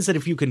 because it means that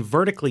if you can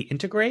vertically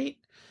integrate,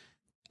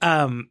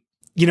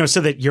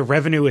 so that your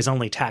revenue is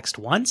only taxed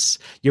once,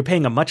 you're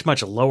paying a much,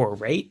 much lower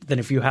rate than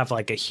if you have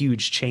like a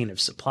huge chain of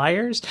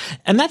suppliers.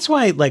 And that's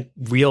why like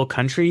real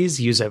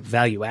countries use a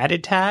value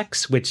added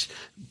tax, which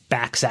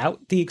backs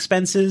out the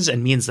expenses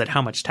and means that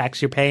how much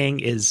tax you're paying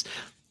is,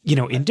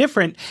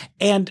 indifferent.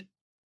 And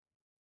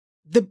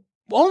the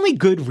only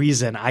good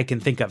reason I can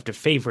think of to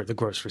favor the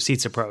gross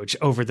receipts approach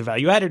over the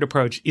value added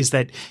approach is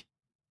that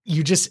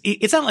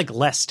it's not like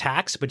less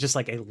tax, but just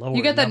like a lower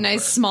You get that number.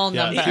 nice small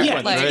number.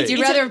 Yeah, like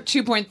you'd rather have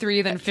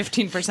 2.3 than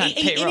 15%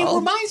 payroll. And it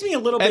reminds me a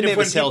little bit and of maybe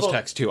when sales people,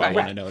 tax too. I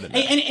want to note it.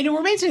 And it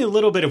reminds me a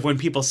little bit of when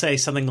people say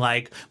something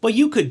like, well,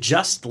 you could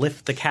just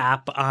lift the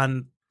cap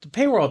on the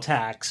payroll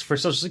tax for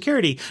Social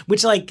Security,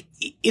 which like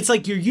it's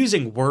like you're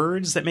using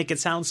words that make it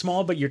sound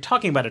small, but you're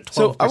talking about a 12%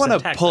 So I want to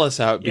tax pull rate. us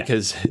out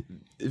because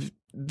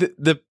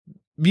the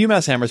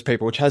UMass Amherst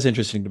paper, which has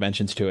interesting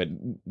dimensions to it,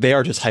 they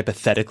are just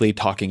hypothetically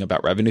talking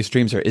about revenue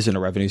streams. There isn't a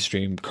revenue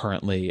stream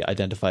currently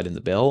identified in the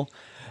bill.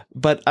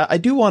 But I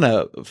do want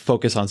to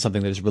focus on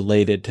something that is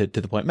related to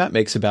the point Matt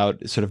makes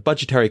about sort of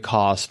budgetary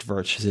cost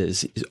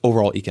versus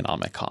overall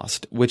economic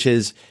cost, which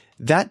is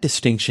that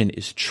distinction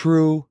is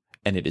true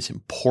and it is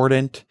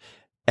important.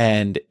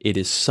 And it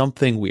is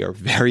something we are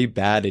very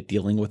bad at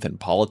dealing with in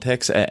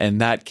politics,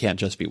 and that can't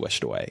just be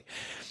wished away.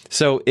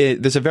 So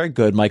there's a very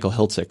good Michael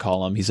Hiltzik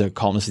column. He's a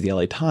columnist at the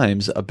LA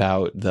Times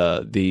about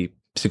the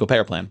single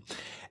payer plan.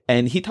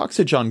 And he talks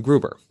to John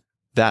Gruber,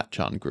 that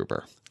John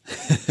Gruber,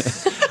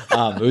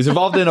 who was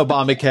involved in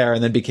Obamacare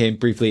and then became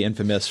briefly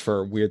infamous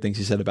for weird things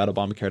he said about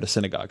Obamacare at a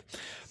synagogue.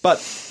 But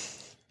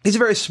he's a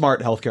very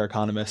smart healthcare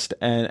economist.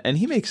 And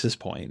he makes this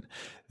point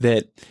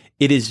that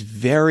it is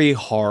very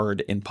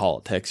hard in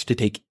politics to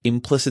take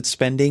implicit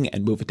spending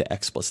and move it to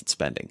explicit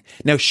spending.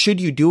 Now,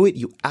 should you do it?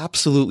 You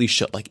absolutely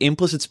should. Like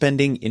implicit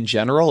spending in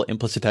general,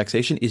 implicit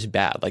taxation is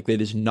bad. Like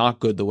it is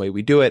not good the way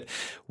we do it.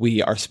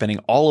 We are spending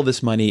all of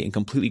this money in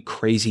completely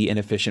crazy,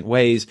 inefficient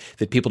ways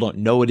that people don't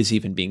know it is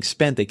even being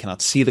spent. They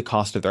cannot see the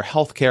cost of their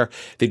healthcare.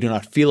 They do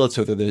not feel it.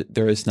 So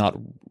there is not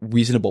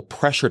reasonable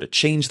pressure to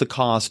change the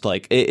cost.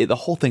 Like the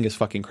whole thing is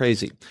fucking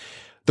crazy.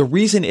 The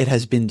reason it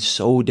has been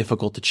so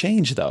difficult to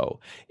change, though,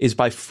 is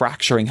by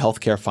fracturing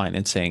healthcare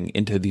financing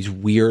into these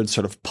weird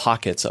sort of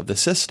pockets of the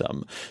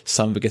system.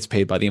 Some of it gets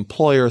paid by the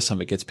employer, some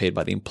of it gets paid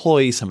by the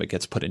employee, some of it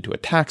gets put into a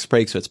tax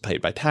break, so it's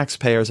paid by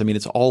taxpayers. I mean,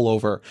 it's all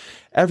over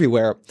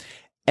everywhere.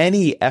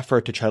 Any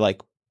effort to try to like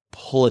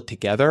pull it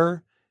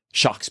together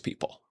shocks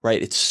people,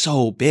 right? It's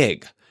so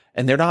big.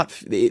 And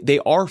they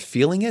are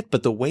feeling it,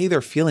 but the way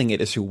they're feeling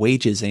it is through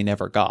wages they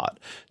never got.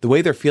 The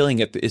way they're feeling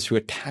it is through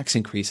a tax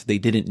increase they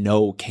didn't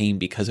know came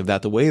because of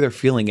that. The way they're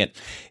feeling it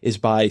is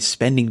by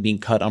spending being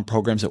cut on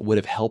programs that would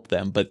have helped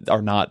them, but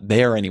are not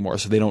there anymore.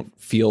 So they don't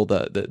feel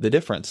the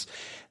difference.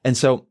 And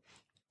so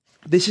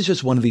this is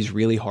just one of these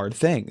really hard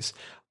things.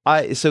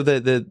 So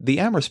the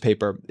Amherst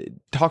paper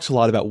talks a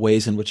lot about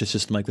ways in which a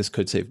system like this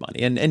could save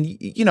money. And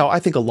I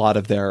think a lot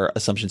of their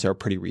assumptions are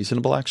pretty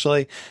reasonable,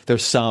 actually.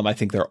 There's some, I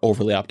think they're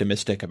overly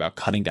optimistic about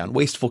cutting down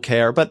wasteful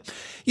care, but,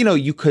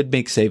 you could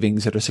make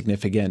savings that are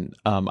significant.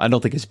 I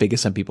don't think as big as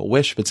some people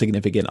wish, but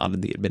significant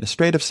on the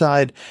administrative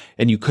side.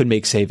 And you could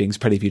make savings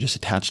pretty if you just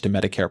attach to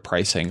Medicare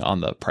pricing on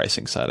the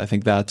pricing side. I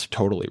think that's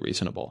totally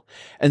reasonable.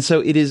 And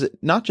so it is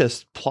not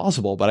just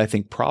plausible, but I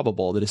think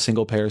probable that a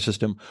single payer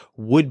system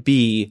would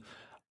be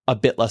a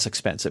bit less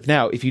expensive.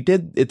 Now, if you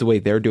did it the way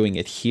they're doing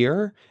it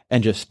here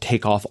and just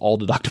take off all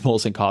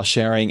deductibles and cost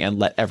sharing and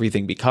let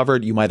everything be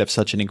covered, you might have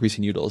such an increase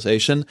in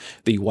utilization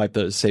that you wipe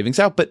those savings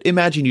out. But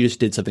imagine you just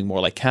did something more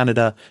like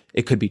Canada.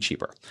 It could be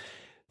cheaper.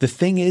 The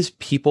thing is,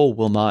 people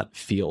will not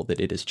feel that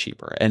it is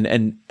cheaper.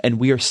 And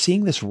we are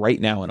seeing this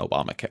right now in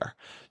Obamacare.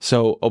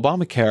 So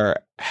Obamacare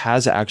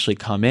has actually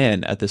come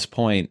in at this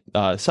point,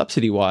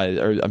 subsidy-wise,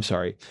 or I'm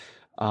sorry,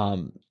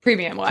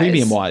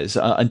 premium-wise,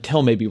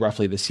 until maybe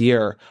roughly this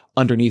year,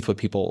 underneath what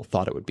people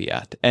thought it would be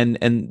at. And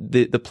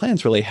the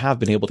plans really have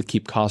been able to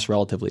keep costs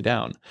relatively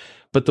down.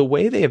 But the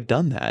way they have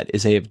done that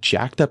is they have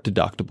jacked up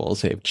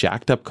deductibles, they have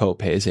jacked up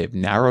copays, they have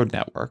narrowed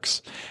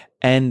networks.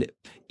 And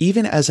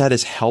even as that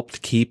has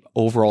helped keep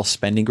overall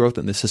spending growth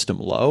in the system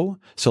low,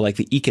 so like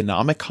the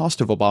economic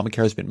cost of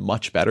Obamacare has been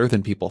much better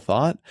than people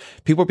thought,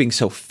 people are being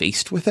so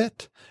faced with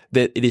it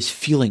that it is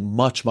feeling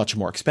much, much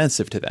more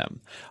expensive to them.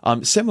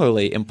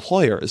 Similarly,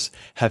 employers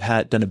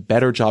have done a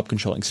better job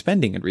controlling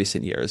spending in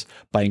recent years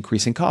by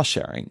increasing cost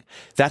sharing.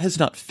 That has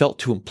not felt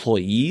to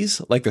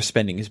employees like their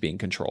spending is being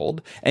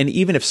controlled. And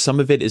even if some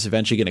of it is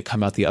eventually going to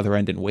come out the other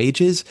end in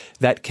wages,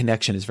 that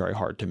connection is very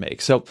hard to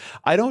make. So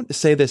I don't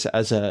say this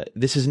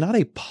this is not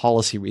a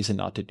policy reason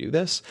not to do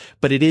this,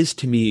 but it is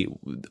to me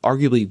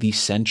arguably the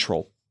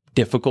central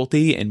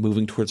difficulty in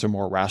moving towards a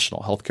more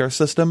rational healthcare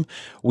system,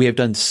 we have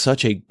done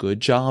such a good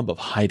job of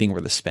hiding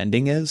where the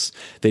spending is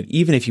that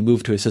even if you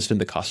move to a system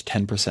that costs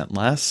 10%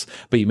 less,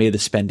 but you made the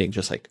spending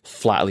just like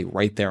flatly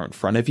right there in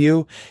front of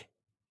you,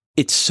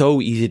 it's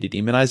so easy to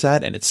demonize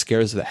that, and it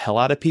scares the hell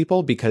out of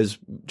people because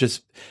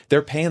just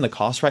they're paying the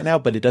cost right now,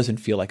 but it doesn't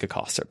feel like a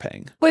cost they're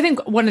paying. Well, I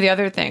think one of the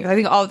other things, I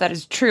think all of that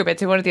is true, but I'd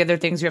say one of the other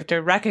things you have to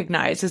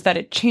recognize is that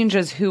it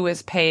changes who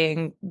is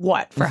paying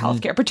what for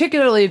healthcare,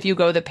 particularly if you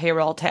go the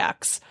payroll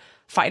tax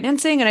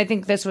financing. And I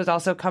think this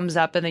also comes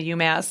up in the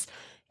UMass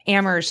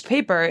Amherst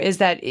paper, is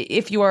that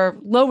if you are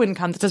low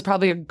income, this is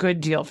probably a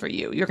good deal for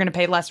you. You're going to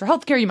pay less for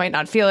healthcare. You might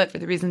not feel it for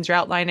the reasons you're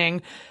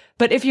outlining.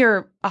 But if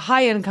you're a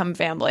high income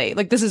family,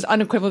 like this is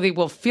unequivocally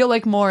will feel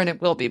like more, and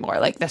it will be more.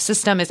 Like the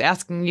system is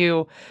asking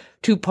you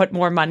to put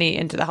more money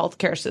into the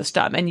healthcare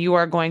system, and you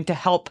are going to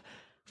help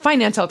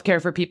finance healthcare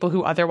for people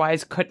who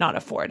otherwise could not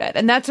afford it.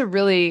 And that's a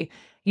really,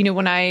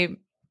 when I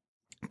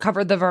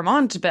covered the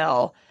Vermont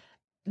bill,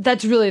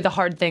 that's really the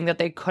hard thing that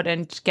they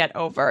couldn't get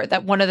over.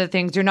 That one of the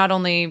things, you're not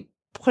only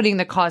putting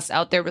the costs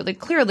out there really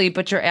clearly,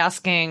 but you're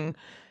asking,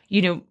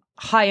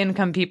 high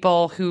income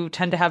people who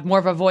tend to have more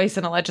of a voice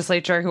in a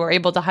legislature, who are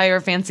able to hire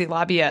fancy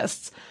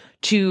lobbyists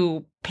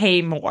to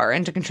pay more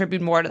and to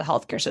contribute more to the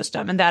healthcare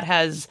system. And that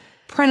has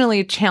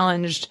perennially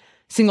challenged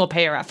single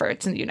payer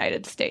efforts in the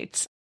United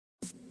States.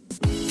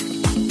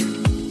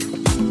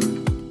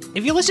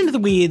 If you listen to The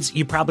Weeds,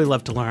 you probably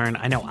love to learn.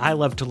 I know I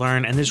love to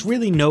learn, and there's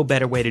really no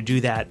better way to do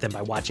that than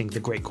by watching the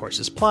Great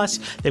Courses Plus.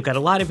 They've got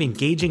a lot of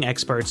engaging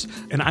experts,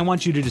 and I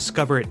want you to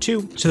discover it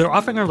too. So they're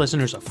offering our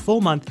listeners a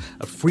full month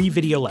of free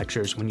video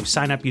lectures when you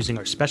sign up using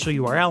our special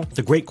URL,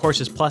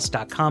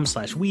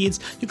 thegreatcoursesplus.com/weeds.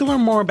 You can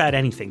learn more about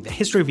anything, the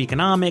history of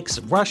economics,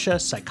 Russia,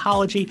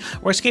 psychology,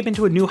 or escape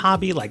into a new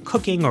hobby like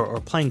cooking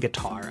or playing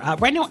guitar.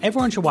 Right now,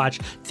 everyone should watch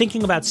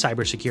Thinking About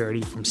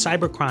Cybersecurity, from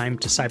cybercrime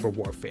to cyber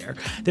warfare.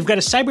 They've got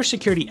a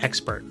cybersecurity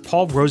expert,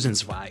 Paul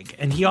Rosenzweig,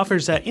 and he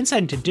offers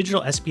insight into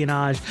digital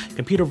espionage,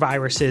 computer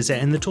viruses,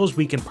 and the tools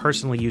we can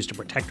personally use to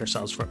protect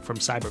ourselves from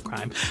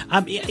cybercrime.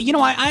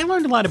 I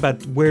learned a lot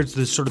about where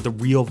the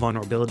real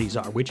vulnerabilities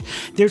are, which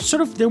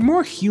they're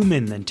more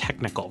human than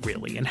technical,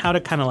 really, and how to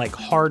kind of like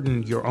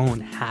harden your own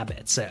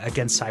habits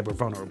against cyber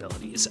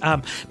vulnerabilities.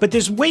 But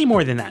there's way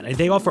more than that.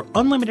 They offer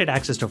unlimited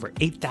access to over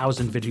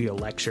 8,000 video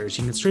lectures.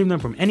 You can stream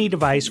them from any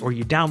device, or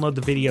you download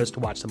the videos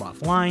to watch them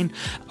offline.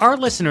 Our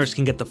listeners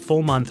can get the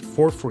full month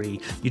for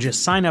free. You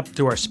just sign up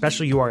through our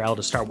special URL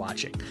to start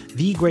watching,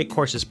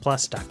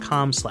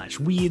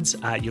 thegreatcoursesplus.com/weeds.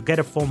 You'll get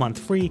a full month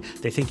free.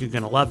 They think you're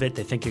going to love it.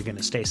 They think you're going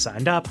to stay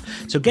signed up.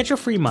 So get your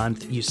free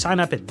month. You sign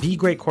up at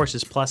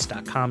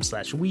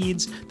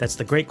thegreatcoursesplus.com/weeds. That's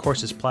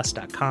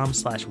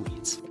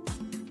thegreatcoursesplus.com/weeds.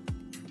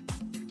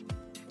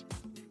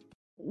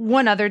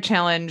 One other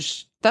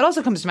challenge that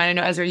also comes to mind, I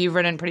know, Ezra, you've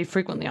written pretty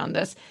frequently on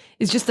this,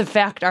 is just the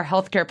fact our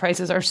healthcare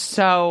prices are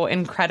so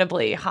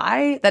incredibly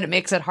high that it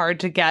makes it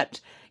hard to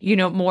get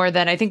more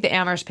than, I think the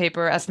Amherst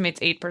paper estimates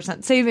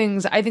 8%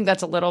 savings. I think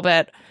that's a little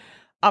bit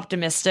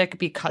optimistic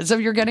because of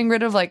you're getting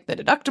rid of like the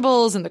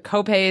deductibles and the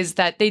copays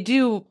that they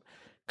do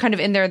kind of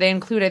in there. They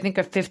include, I think,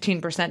 a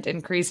 15%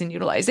 increase in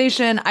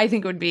utilization. I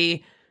think it would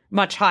be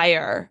much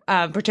higher,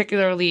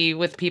 particularly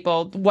with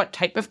people, what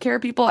type of care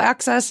people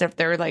access. If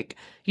they're like,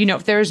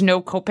 if there's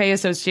no copay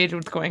associated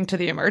with going to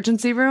the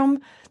emergency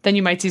room, then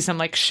you might see some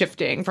like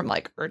shifting from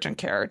like urgent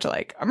care to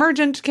like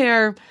emergent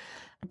care.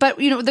 But,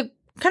 the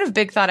kind of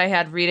big thought I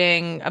had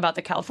reading about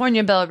the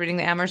California bill, reading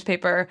the Amherst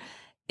paper,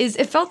 is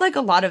it felt like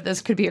a lot of this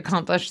could be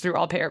accomplished through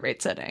all-payer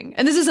rate setting.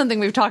 And this is something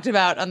we've talked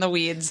about on the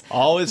Weeds.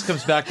 Always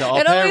comes back to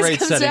all-payer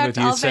rate setting with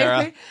you,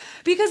 Sarah.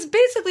 Because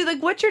basically,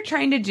 like, what you're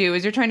trying to do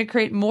is you're trying to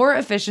create more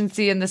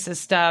efficiency in the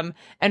system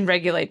and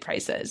regulate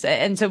prices.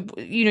 And so,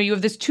 you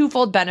have this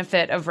twofold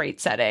benefit of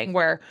rate setting,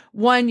 where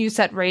one, you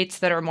set rates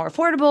that are more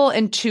affordable,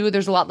 and two,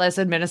 there's a lot less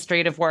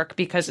administrative work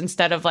because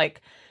instead of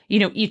like,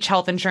 each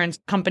health insurance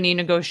company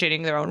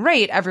negotiating their own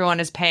rate,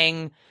 everyone is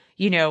paying,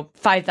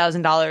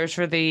 $5,000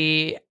 for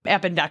the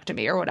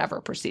appendectomy or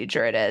whatever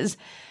procedure it is.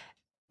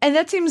 And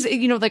that seems,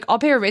 like all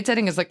payer rate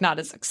setting is like not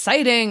as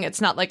exciting. It's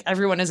not like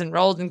everyone is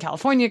enrolled in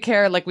California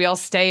care. Like we all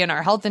stay in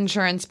our health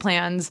insurance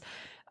plans.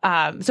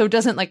 So it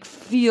doesn't like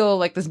feel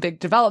like this big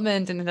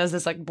development, and it has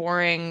this like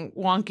boring,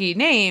 wonky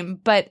name,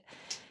 but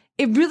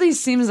it really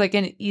seems like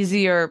an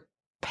easier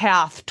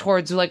path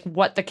towards like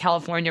what the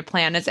California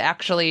plan is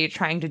actually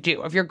trying to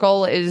do. If your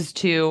goal is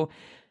to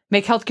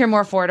make healthcare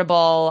more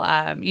affordable,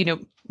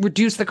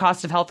 reduce the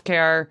cost of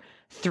healthcare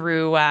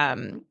through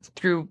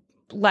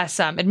less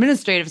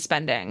administrative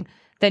spending,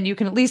 then you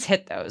can at least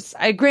hit those.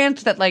 I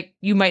grant that like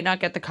you might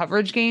not get the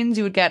coverage gains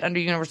you would get under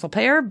universal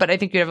payer, but I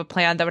think you'd have a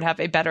plan that would have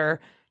a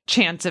better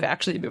chance of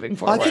actually moving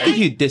forward. I think if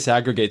you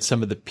disaggregate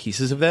some of the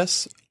pieces of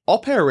this, all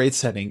payer rate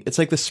setting, it's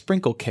like the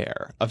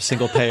Sprinklecare of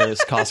single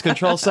payers cost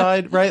control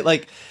side, right?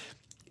 Like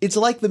it's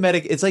like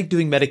it's like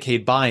doing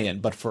Medicaid buy-in,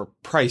 but for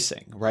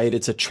pricing, right?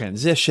 It's a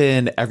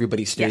transition.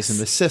 Everybody stays in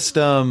the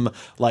system.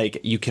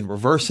 Like, you can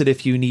reverse it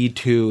if you need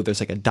to. There's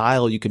like a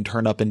dial you can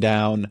turn up and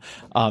down.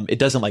 It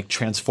doesn't like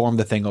transform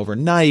the thing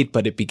overnight,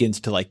 but it begins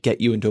to like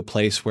get you into a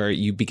place where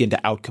you begin to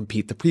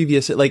outcompete the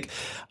previous. Like,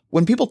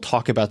 when people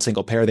talk about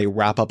single payer, they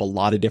wrap up a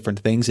lot of different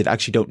things that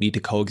actually don't need to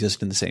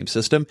coexist in the same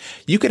system.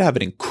 You could have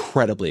an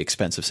incredibly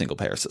expensive single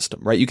payer system,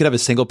 right? You could have a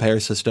single payer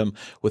system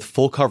with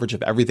full coverage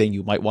of everything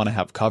you might want to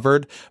have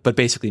covered, but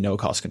basically no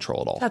cost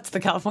control at all. That's the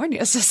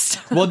California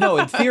system. Well, no,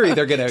 in theory,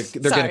 they're going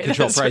to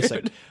control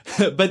pricing.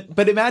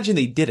 But imagine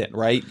they didn't,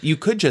 right? You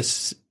could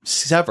just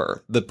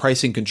sever the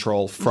pricing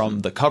control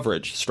from the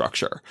coverage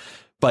structure.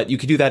 But you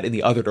could do that in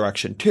the other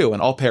direction too.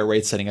 And all payer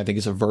rate setting, I think,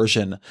 is a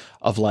version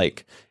of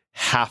like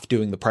half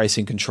doing the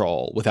pricing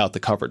control without the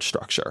coverage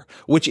structure,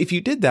 which if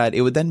you did that, it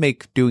would then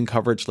make doing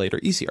coverage later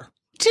easier.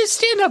 To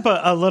stand up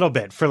a little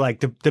bit for like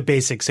the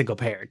basic single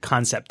payer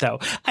concept, though,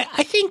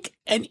 I think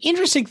an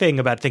interesting thing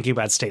about thinking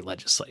about state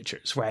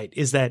legislatures, right,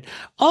 is that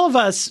all of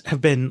us have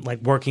been like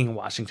working in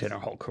Washington our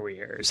whole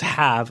careers,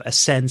 have a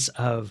sense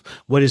of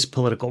what is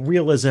political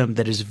realism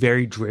that is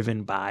very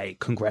driven by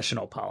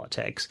congressional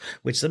politics,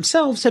 which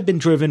themselves have been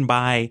driven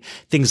by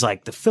things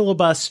like the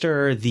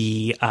filibuster,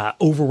 the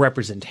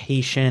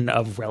overrepresentation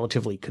of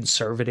relatively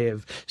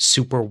conservative,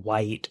 super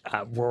white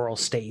rural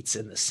states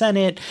in the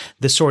Senate,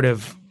 the sort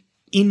of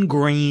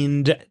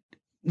ingrained,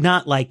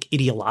 not like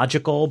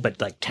ideological, but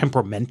like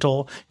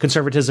temperamental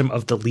conservatism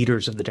of the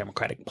leaders of the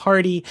Democratic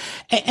Party.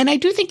 And I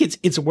do think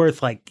it's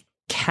worth like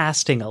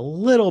casting a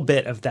little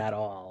bit of that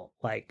all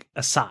like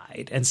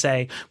aside and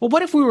say, well,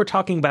 what if we were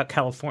talking about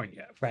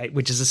California, right?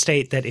 Which is a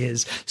state that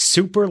is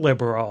super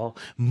liberal,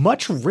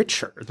 much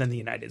richer than the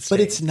United States. But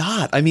it's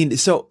not. I mean,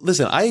 so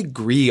listen, I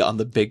agree on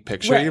the big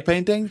picture you're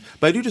painting,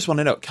 but I do just want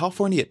to know,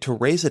 California, to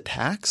raise a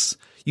tax,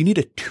 you need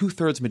a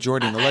 2/3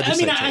 majority in the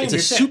legislature. It's a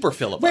super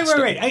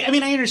filibuster. Right. I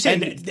mean, I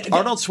understand. And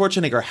Arnold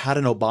Schwarzenegger had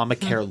an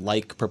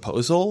Obamacare-like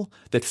proposal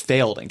that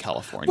failed in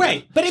California.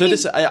 Right. But I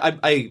just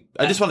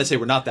want to say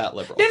we're not that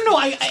liberal. No.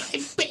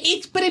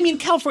 But I mean,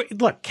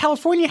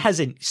 California has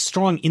a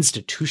strong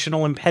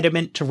institutional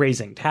impediment to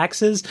raising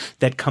taxes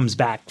that comes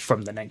back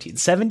from the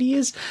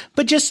 1970s.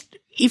 But just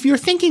if you're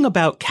thinking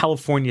about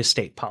California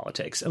state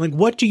politics, and like,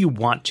 what do you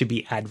want to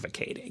be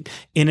advocating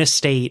in a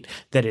state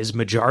that is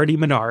majority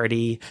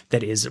minority,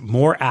 that is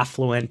more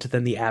affluent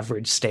than the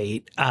average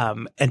state,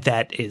 and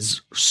that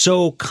is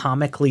so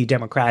comically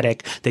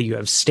Democratic that you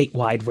have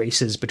statewide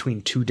races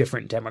between two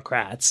different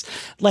Democrats?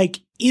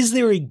 Like, is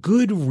there a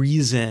good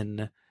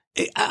reason?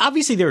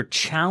 Obviously, there are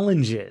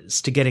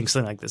challenges to getting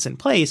something like this in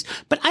place,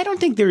 but I don't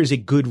think there is a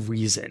good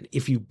reason,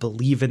 if you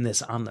believe in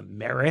this on the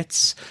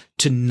merits,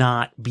 to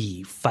not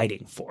be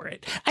fighting for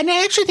it. And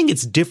I actually think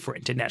it's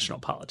different in national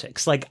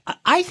politics. Like,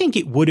 I think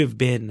it would have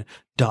been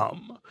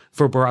dumb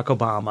for Barack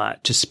Obama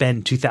to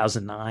spend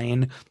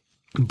 2009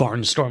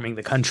 barnstorming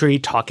the country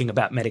talking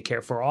about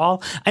Medicare for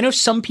all. I know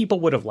some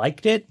people would have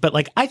liked it, but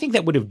like, I think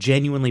that would have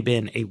genuinely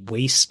been a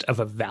waste of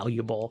a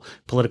valuable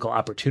political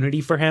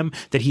opportunity for him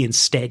that he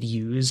instead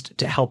used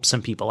to help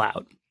some people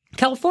out.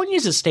 California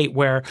is a state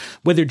where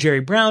whether Jerry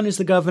Brown is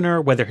the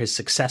governor, whether his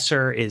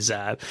successor is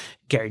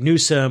Gary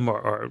Newsom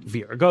or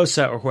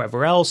Villaraigosa or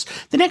whoever else,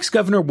 the next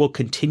governor will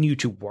continue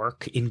to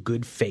work in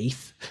good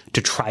faith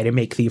to try to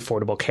make the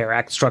Affordable Care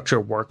Act structure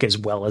work as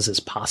well as is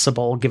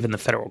possible, given the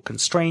federal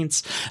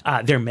constraints.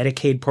 Their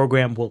Medicaid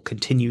program will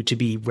continue to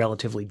be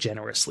relatively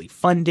generously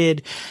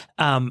funded.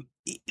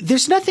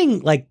 There's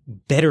nothing like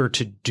better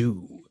to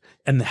do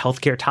in the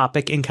healthcare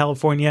topic in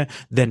California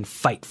than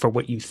fight for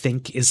what you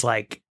think is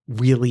like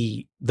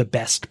really the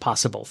best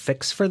possible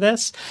fix for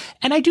this.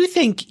 And I do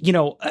think,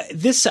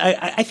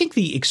 I think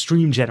the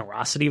extreme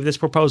generosity of this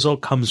proposal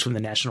comes from the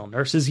National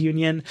Nurses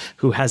Union,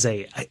 who has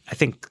I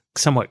think,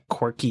 somewhat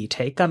quirky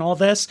take on all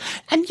this.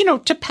 And,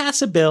 to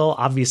pass a bill,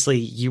 obviously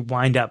you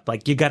wind up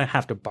like, you're going to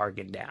have to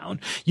bargain down.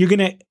 You're going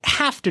to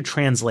have to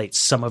translate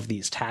some of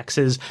these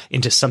taxes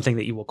into something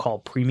that you will call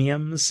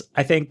premiums,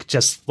 I think,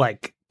 just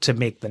like to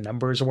make the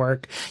numbers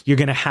work. You're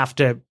going to have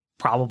to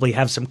probably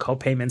have some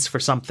co-payments for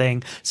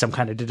something, some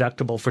kind of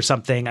deductible for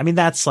something. I mean,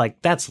 that's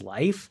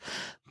life.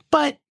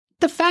 But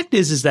the fact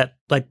is that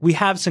like we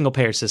have single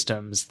payer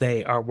systems.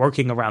 They are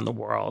working around the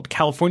world.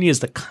 California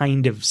is the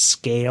kind of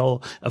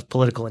scale of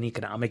political and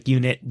economic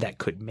unit that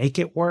could make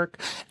it work.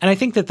 And I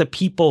think that the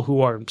people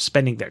who are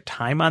spending their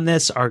time on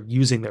this are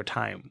using their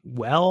time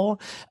well,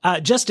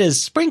 just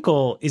as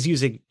Sprinkle is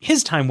using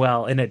his time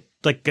well in a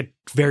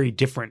very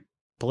different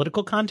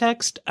political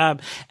context.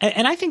 And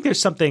I think there's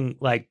something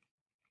like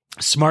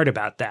smart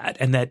about that,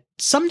 and that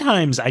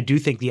sometimes I do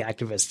think the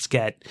activists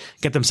get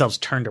themselves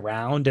turned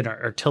around and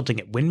are tilting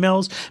at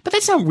windmills, but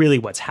that's not really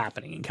what's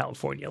happening in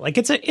California. Like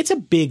it's a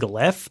big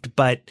lift,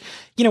 but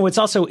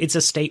it's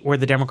a state where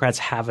the Democrats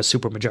have a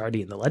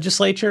supermajority in the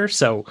legislature,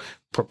 so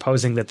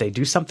proposing that they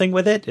do something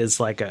with it is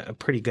like a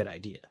pretty good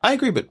idea. I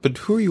agree, but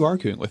who are you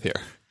arguing with here?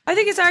 I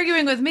think it's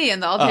arguing with me in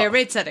the all-payer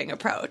rate setting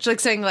approach, like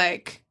saying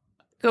like,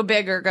 go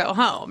big or go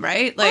home,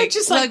 right? Like,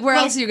 where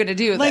else are you going to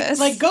do this?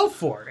 Like, go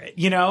for it,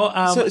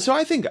 So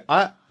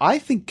I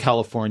think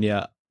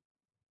California,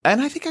 and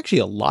I think actually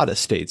a lot of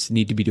states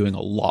need to be doing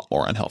a lot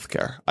more on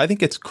healthcare. I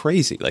think it's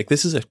crazy. Like,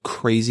 this is a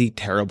crazy,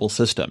 terrible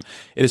system.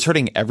 It is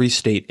hurting every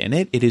state in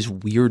it. It is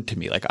weird to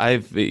me. Like,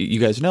 you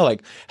guys know,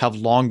 like, have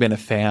long been a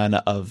fan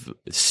of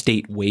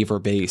state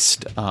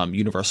waiver-based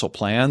universal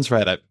plans,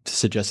 right? I've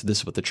suggested this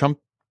is what the Trump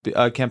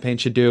campaign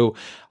should do.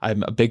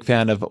 I'm a big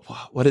fan of,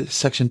 what is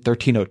Section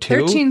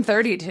 1302?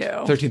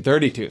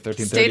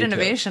 1332. State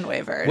innovation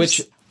waivers.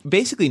 Which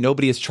basically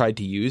nobody has tried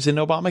to use in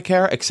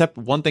Obamacare, except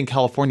one thing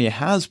California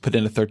has put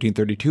in a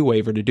 1332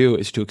 waiver to do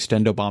is to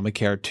extend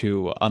Obamacare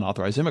to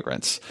unauthorized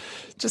immigrants.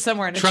 Just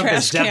somewhere in a Trump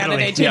trash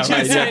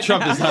can.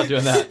 Trump is not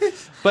doing that.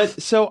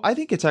 But so I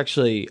think it's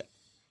actually,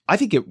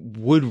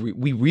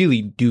 we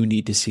really do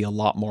need to see a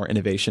lot more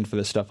innovation for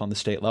this stuff on the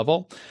state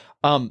level.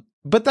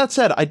 But that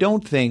said, I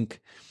don't think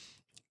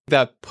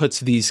that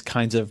puts these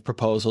kinds of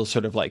proposals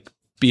sort of like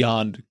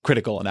beyond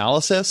critical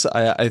analysis.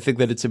 I think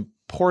that it's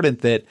important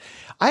that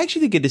I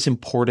actually think it is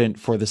important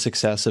for the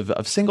success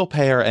of single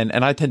payer.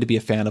 And I tend to be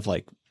a fan of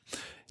like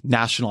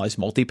nationalized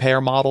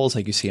multi-payer models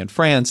like you see in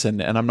France.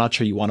 And I'm not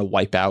sure you want to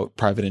wipe out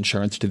private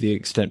insurance to the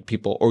extent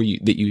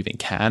that you even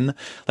can.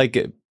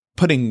 Like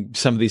putting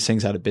some of these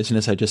things out of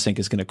business, I just think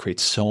is going to create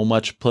so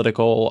much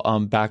political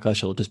backlash.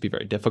 It'll just be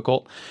very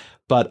difficult.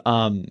 But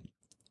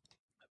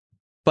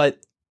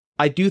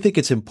I do think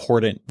it's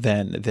important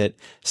then that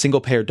single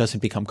payer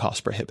doesn't become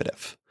cost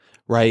prohibitive,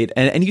 right?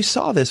 And you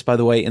saw this, by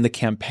the way, in the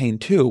campaign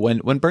too.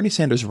 When Bernie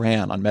Sanders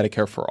ran on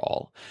Medicare for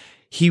All,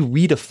 he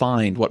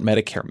redefined what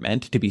Medicare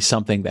meant to be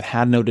something that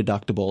had no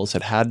deductibles,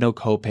 that had no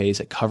copays,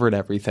 it covered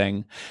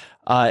everything.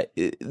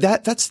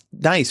 That's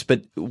nice.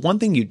 But one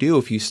thing you do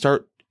if you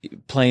start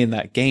playing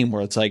that game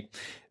where it's like,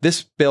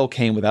 this bill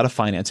came without a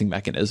financing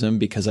mechanism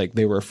because like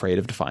they were afraid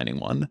of defining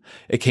one.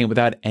 It came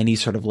without any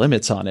sort of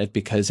limits on it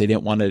because they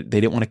didn't want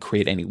to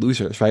create any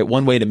losers, right?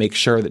 One way to make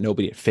sure that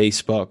nobody at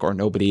Facebook or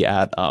nobody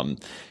at,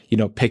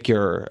 pick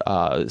your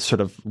sort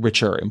of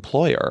richer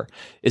employer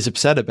is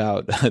upset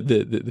about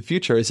the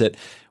future is that,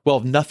 well,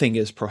 if nothing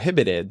is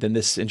prohibited, then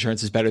this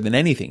insurance is better than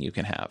anything you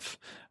can have.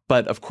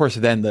 But of course,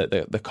 then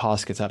the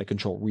cost gets out of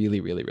control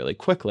really, really, really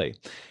quickly.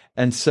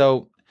 And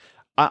so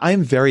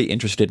I'm very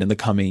interested in the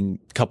coming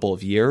couple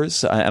of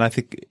years. And I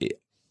think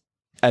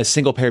as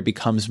single payer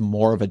becomes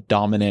more of a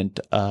dominant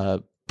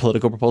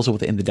political proposal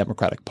within the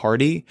Democratic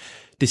Party,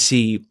 to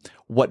see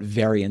what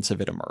variants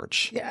of it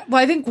emerge. Yeah.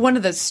 Well, I think one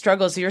of the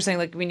struggles you're saying,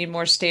 like we need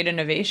more state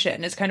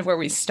innovation, is kind of where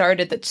we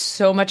started, that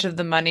so much of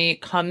the money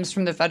comes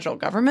from the federal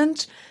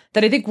government,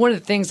 that I think one of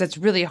the things that's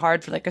really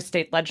hard for like a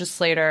state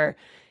legislator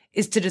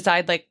is to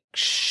decide, like,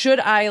 should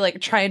I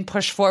like try and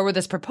push forward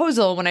this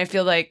proposal when I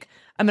feel like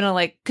I'm going to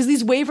like, because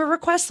these waiver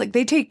requests, like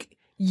they take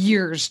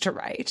years to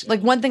write.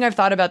 Like one thing I've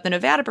thought about the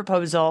Nevada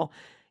proposal,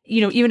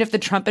 even if the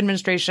Trump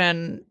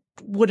administration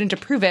wouldn't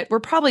approve it, we're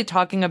probably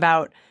talking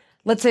about,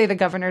 let's say the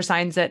governor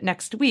signs it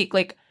next week,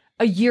 like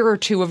a year or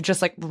two of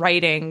just like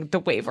writing the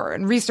waiver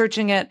and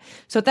researching it.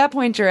 So at that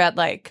point, you're at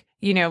like,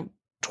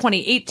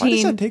 2018. Why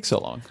does that take so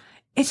long?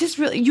 It's just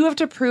really, you have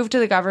to prove to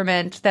the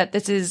government that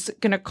this is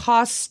going to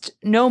cost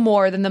no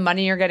more than the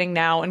money you're getting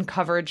now and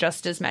cover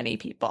just as many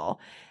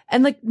people.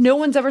 And like, no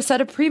one's ever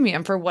set a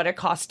premium for what it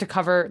costs to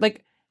cover.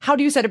 Like, how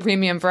do you set a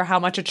premium for how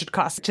much it should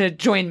cost to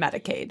join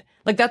Medicaid?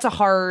 Like, that's a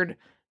hard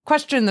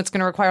question that's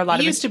going to require a lot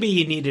of... It used to be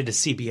you needed a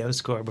CBO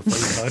score before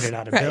you voted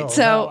on a right. bill.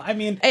 So, no, I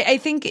mean... I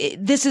think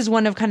this is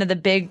one of kind of the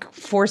big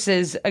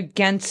forces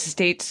against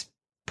states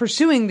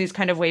pursuing these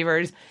kind of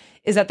waivers,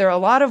 is that they're a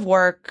lot of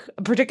work,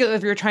 particularly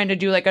if you're trying to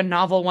do like a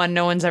novel one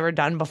no one's ever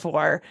done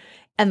before.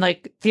 And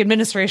like the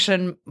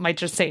administration might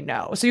just say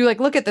no. So you like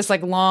look at this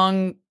like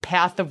long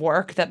path of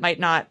work that might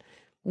not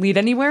lead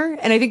anywhere.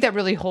 And I think that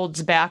really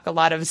holds back a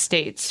lot of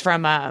states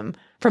from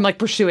like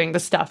pursuing the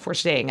stuff we're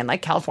seeing in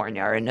like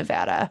California or in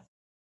Nevada.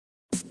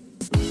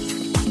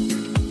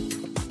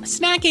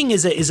 Snacking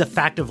is a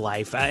fact of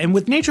life, and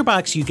with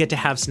NatureBox you get to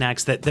have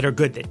snacks that are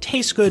good, that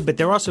taste good, but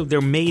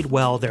they're made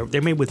well,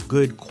 they're made with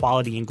good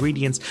quality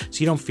ingredients,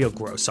 so you don't feel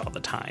gross all the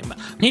time.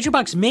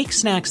 NatureBox makes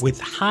snacks with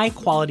high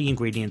quality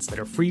ingredients that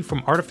are free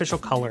from artificial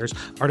colors,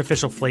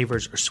 artificial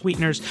flavors, or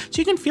sweeteners, so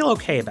you can feel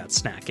okay about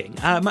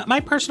snacking. My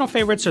personal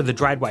favorites are the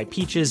dried white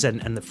peaches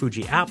and the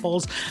Fuji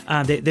apples.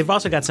 They've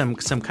also got some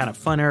kind of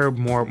funner,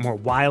 more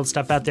wild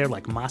stuff out there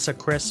like masa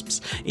crisps.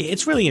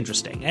 It's really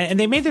interesting, and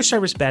they made their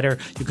service better.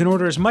 You can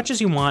order as much as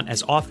you want,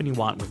 as often you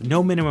want, with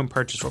no minimum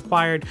purchase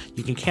required.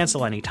 You can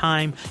cancel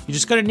anytime. You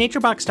just go to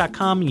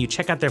naturebox.com and you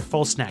check out their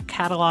full snack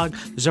catalog.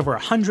 There's over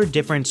 100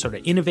 different sort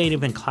of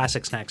innovative and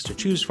classic snacks to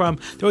choose from.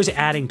 They're always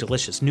adding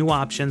delicious new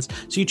options.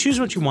 So you choose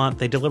what you want.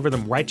 They deliver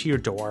them right to your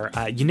door.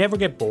 You never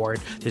get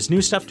bored. There's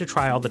new stuff to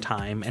try all the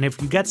time. And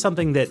if you get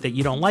something that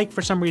you don't like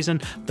for some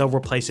reason, they'll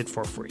replace it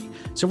for free.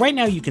 So right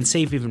now you can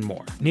save even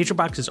more.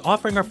 NatureBox is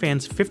offering our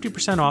fans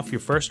 50% off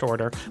your first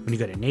order when you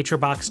go to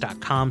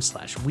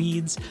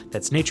naturebox.com/weeds.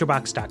 That's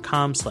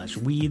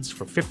naturebox.com/weeds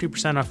for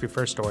 50% off your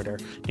first order.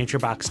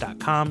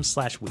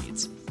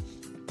 naturebox.com/weeds.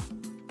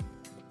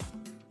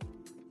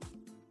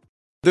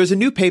 There's a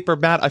new paper,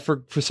 Matt. I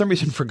for some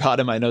reason forgot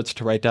in my notes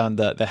to write down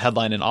the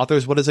headline and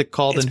authors. What is it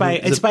called?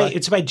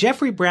 It's by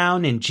Jeffrey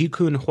Brown and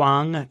Jikun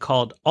Huang,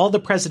 called "All the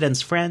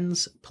President's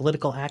Friends: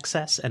 Political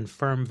Access and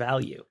Firm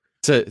Value."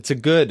 It's a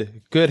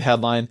good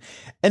headline,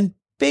 and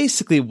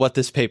basically what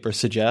this paper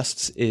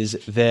suggests is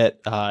that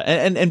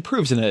and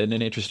proves in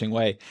an interesting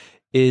way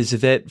is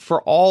that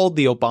for all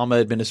the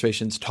Obama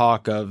administration's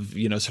talk of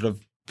sort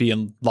of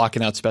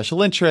locking out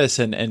special interests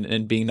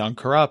and being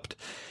non-corrupt,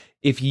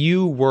 if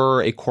you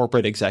were a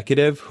corporate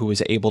executive who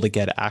was able to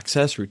get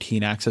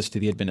routine access to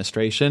the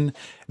administration,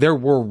 there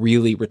were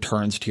really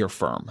returns to your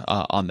firm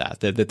on that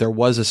there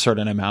was a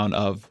certain amount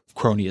of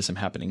cronyism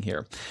happening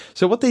here.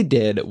 So what they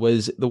did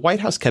was the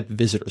White House kept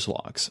visitors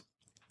logs.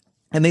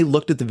 And they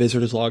looked at the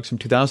visitors logs from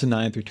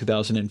 2009 through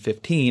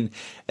 2015,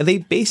 and they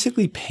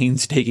basically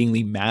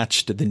painstakingly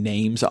matched the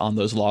names on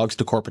those logs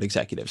to corporate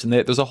executives. And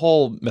there's a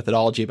whole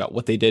methodology about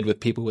what they did with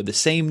people with the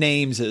same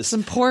names as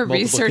some poor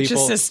research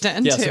people.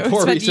 assistant. Yeah, too. some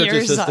poor research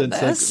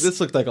assistants. This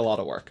looked like a lot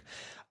of work.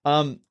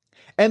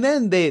 And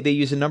then they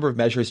use a number of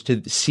measures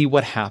to see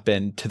what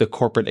happened to the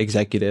corporate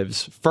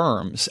executives'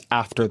 firms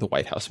after the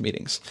White House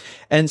meetings.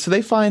 And so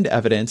they find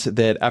evidence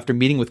that after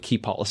meeting with key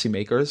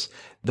policymakers,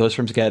 those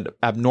firms get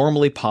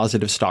abnormally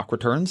positive stock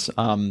returns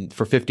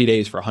for 50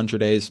 days, for 100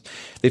 days.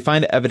 They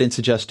find evidence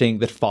suggesting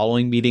that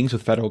following meetings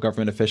with federal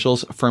government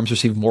officials, firms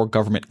receive more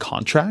government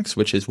contracts,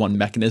 which is one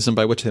mechanism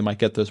by which they might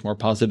get those more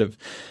positive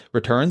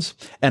returns,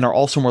 and are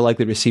also more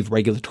likely to receive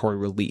regulatory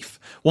relief.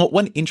 Well,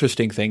 one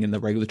interesting thing in the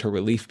regulatory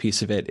relief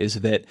piece of it is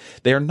that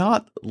they are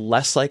not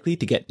less likely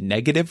to get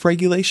negative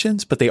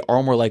regulations, but they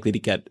are more likely to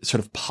get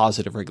sort of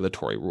positive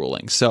regulatory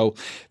rulings. So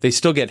they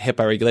still get hit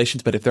by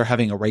regulations, but if they're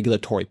having a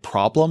regulatory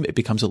problem, it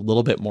becomes a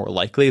little bit more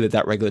likely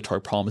that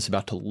regulatory problem is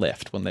about to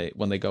lift when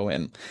they go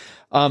in.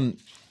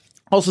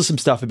 Also, some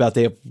stuff about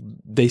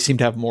they seem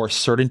to have more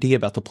certainty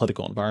about the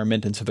political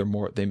environment, and so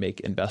they make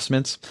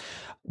investments.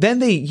 Then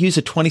they use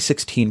a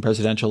 2016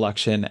 presidential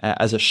election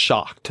as a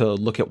shock to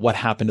look at what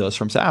happened to those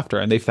firms after.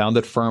 And they found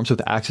that firms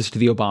with access to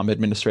the Obama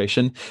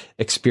administration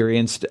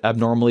experienced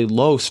abnormally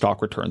low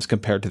stock returns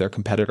compared to their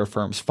competitor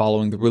firms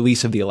following the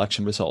release of the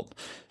election result.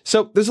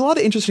 So there's a lot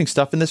of interesting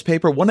stuff in this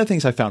paper. One of the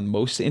things I found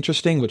most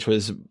interesting, which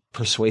was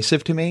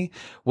persuasive to me,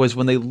 was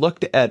when they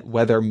looked at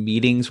whether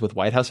meetings with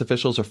White House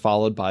officials are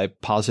followed by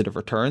positive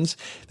returns.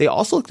 They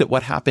also looked at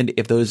what happened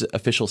if those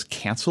officials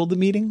canceled the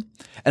meeting,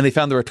 and they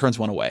found the returns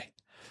went away.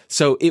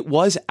 So it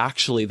was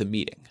actually the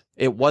meeting.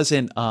 It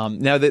wasn't,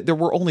 now there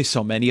were only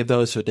so many of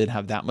those, so it didn't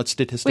have that much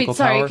statistical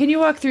power. Can you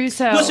walk through?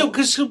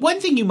 Because one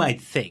thing you might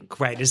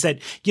think, right, is that,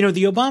 the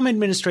Obama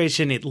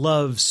administration, it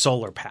loves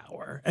solar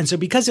power. And so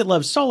because it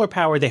loves solar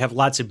power, they have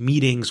lots of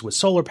meetings with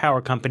solar power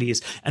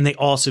companies, and they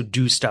also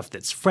do stuff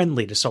that's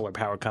friendly to solar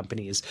power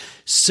companies.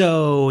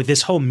 So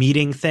this whole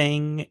meeting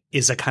thing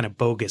is a kind of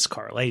bogus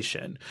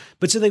correlation.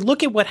 But so they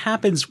look at what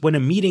happens when a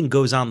meeting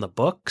goes on the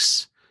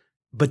books,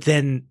 but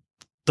then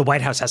the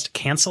White House has to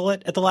cancel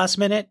it at the last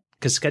minute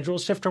because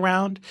schedules shift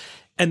around.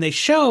 And they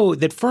show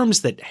that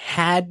firms that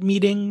had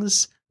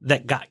meetings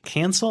that got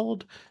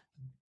canceled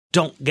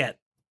don't get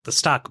the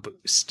stock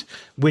boost,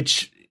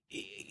 which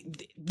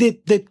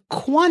the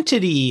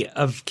quantity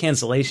of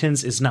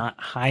cancellations is not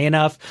high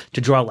enough to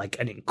draw like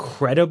an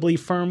incredibly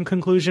firm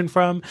conclusion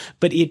from,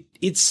 but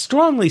it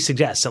strongly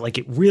suggests that like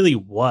it really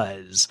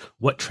was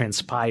what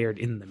transpired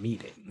in the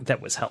meeting that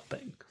was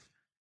helping.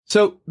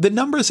 So the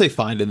numbers they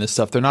find in this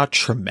stuff, they're not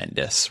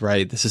tremendous,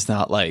 right? This is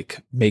not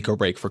like make or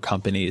break for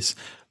companies,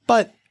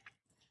 but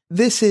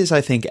this is,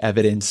 I think,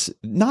 evidence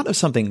not of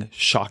something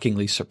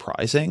shockingly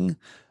surprising,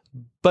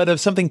 but of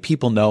something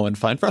people know and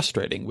find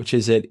frustrating, which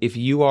is that if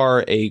you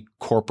are a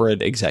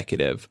corporate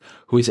executive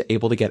who is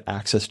able to get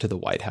access to the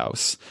White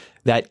House,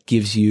 that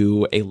gives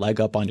you a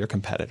leg up on your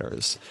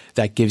competitors.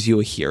 That gives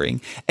you a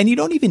hearing. And you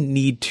don't even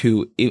need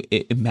to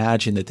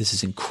imagine that this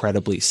is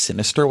incredibly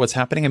sinister, what's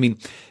happening. I mean,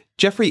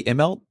 Jeffrey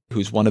Immelt,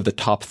 who's one of the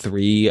top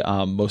three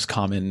most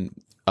common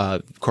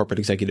corporate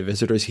executive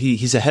visitors,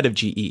 he's a head of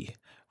GE,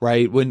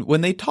 right?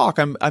 When they talk,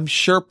 I'm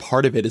sure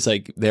part of it is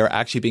like they're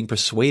actually being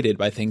persuaded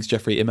by things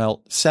Jeffrey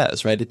Immelt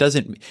says, right? It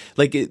doesn't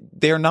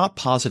they're not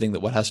positing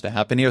that what has to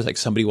happen here is like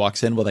somebody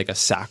walks in with like a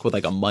sack with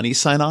like a money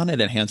sign on it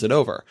and hands it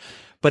over.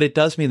 But it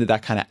does mean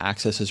that kind of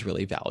access is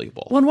really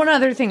valuable. Well, one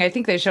other thing I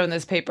think they show in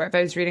this paper, if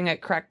I was reading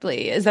it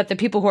correctly, is that the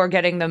people who are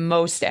getting the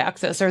most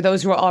access are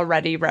those who are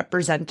already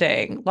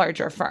representing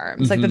larger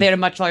firms. Like that they had a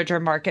much larger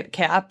market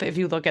cap if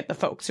you look at the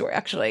folks who are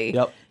actually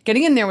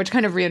getting in there, which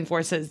kind of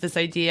reinforces this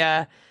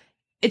idea.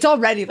 It's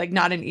already like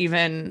not an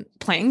even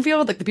playing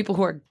field. Like the people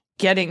who are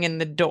getting in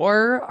the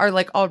door are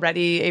like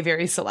already a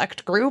very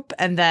select group.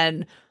 And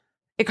then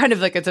it kind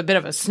of like it's a bit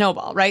of a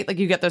snowball, right? Like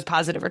you get those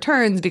positive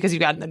returns because you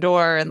got in the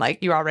door and like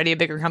you're already a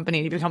bigger company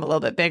and you become a little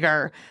bit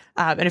bigger.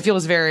 And it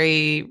feels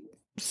very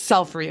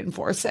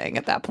self-reinforcing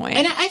at that point.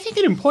 And I think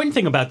an important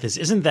thing about this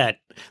isn't that,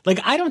 like,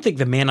 I don't think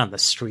the man on the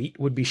street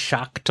would be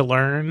shocked to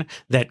learn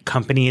that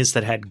companies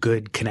that had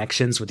good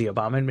connections with the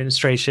Obama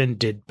administration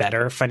did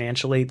better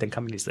financially than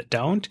companies that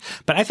don't.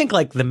 But I think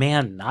like the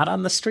man not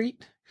on the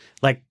street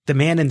Like the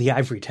man in the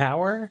ivory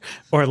tower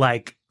or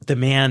like the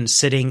man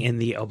sitting in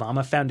the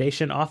Obama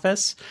Foundation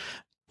office,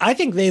 I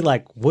think they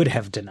like would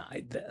have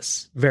denied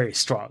this very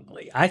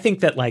strongly. I think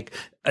that like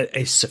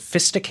a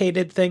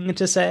sophisticated thing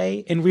to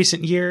say in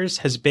recent years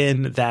has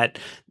been that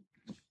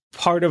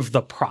part of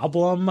the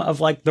problem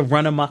of like the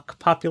run amok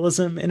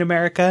populism in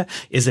America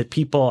is that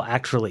people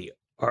actually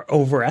are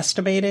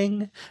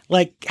overestimating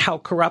like how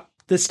corrupt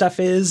this stuff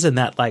is, and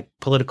that like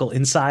political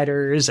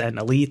insiders and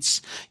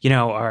elites,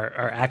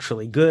 are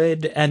actually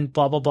good and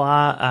blah, blah,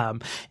 blah.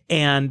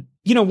 And,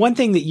 one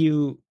thing that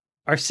you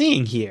are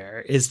seeing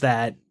here is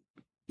that,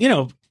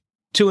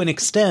 to an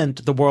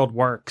extent, the world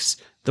works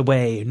the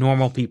way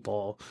normal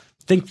people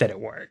think that it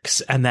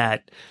works, and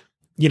that,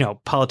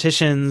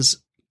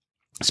 politicians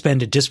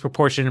spend a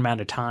disproportionate amount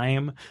of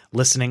time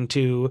listening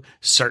to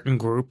certain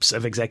groups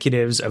of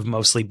executives of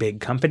mostly big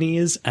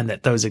companies, and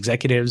that those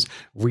executives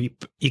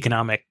reap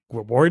economic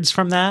rewards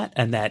from that.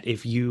 And that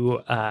if you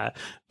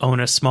own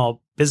a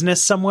small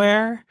business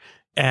somewhere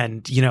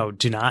and,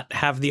 do not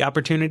have the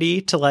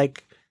opportunity to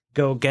like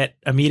go get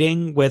a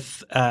meeting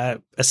with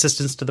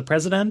assistants to the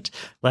president,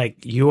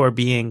 like you are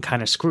being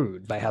kind of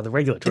screwed by how the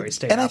regulatory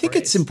state And operates. I think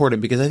it's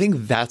important because I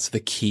think that's the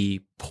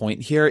key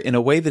point here in a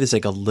way that is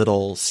like a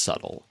little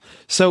subtle.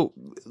 So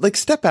like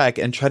step back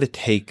and try to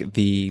take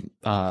the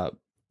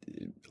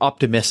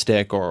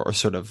optimistic or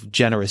sort of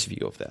generous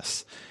view of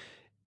this.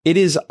 It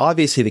is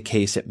obviously the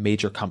case that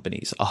major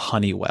companies, a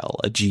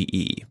Honeywell, a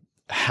GE,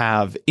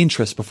 have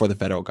interest before the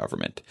federal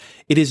government.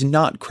 It is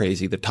not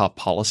crazy that top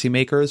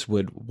policymakers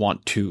would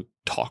want to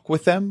talk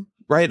with them,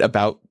 right,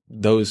 about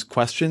those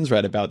questions,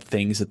 right, about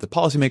things that the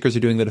policymakers are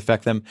doing that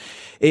affect them.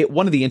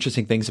 One of the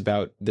interesting things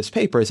about this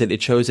paper is that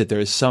it shows that there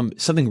is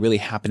something really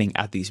happening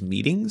at these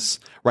meetings,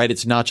 right?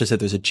 It's not just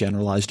that there's a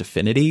generalized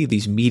affinity.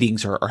 These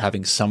meetings are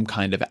having some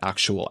kind of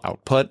actual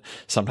output.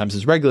 Sometimes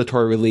it's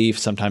regulatory relief.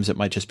 Sometimes it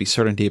might just be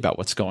certainty about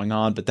what's going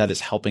on, but that is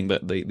helping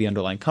the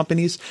underlying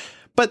companies.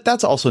 But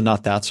that's also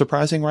not that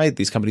surprising, right?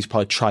 These companies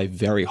probably try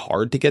very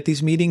hard to get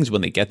these meetings.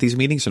 When they get these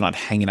meetings, they're not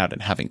hanging out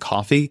and having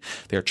coffee.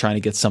 They're trying to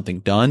get something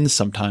done.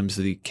 Sometimes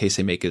the case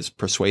they make is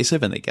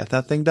persuasive and they get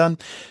that thing done.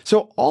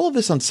 So all of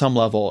this on some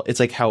level, it's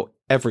like how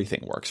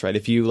everything works, right?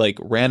 If you like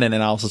ran an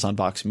analysis on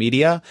Vox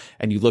Media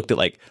and you looked at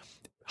like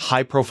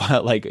high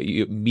profile, like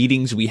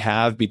meetings we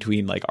have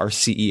between like our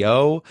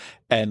CEO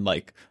and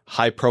like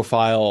high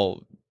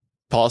profile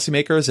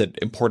policymakers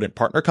at important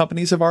partner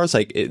companies of ours,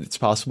 like it's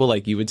possible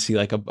like you would see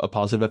like a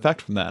positive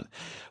effect from that.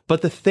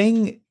 But the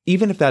thing,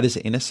 even if that is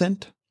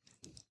innocent,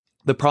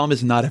 the problem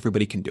is not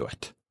everybody can do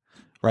it,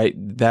 right?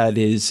 That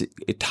is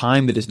a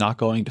time that is not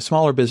going to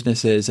smaller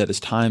businesses. That is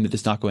time that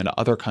is not going to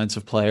other kinds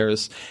of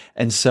players.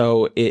 And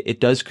so it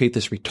does create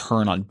this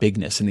return on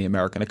bigness in the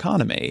American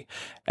economy.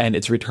 And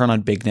it's a return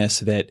on bigness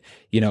that,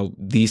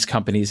 these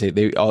companies,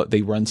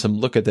 they run some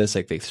look at this,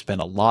 like they spend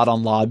a lot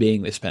on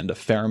lobbying. They spend a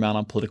fair amount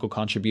on political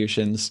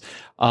contributions.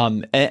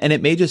 And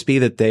it may just be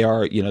that they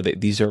are,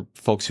 these are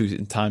folks who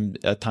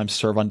at times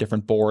serve on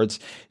different boards.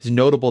 It's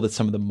notable that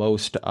some of the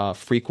most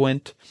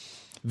frequent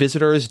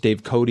visitors,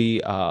 Dave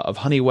Cote of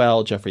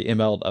Honeywell, Jeffrey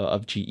Immelt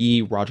of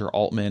GE, Roger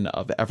Altman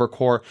of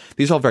Evercore.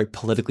 These are all very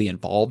politically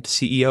involved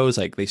CEOs.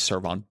 Like they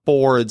serve on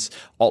boards.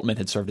 Altman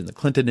had served in the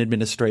Clinton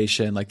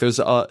administration. Like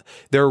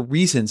there are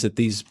reasons that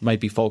these might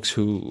be folks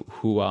who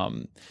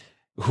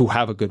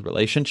have a good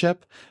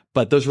relationship,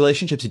 but those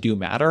relationships do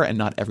matter and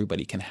not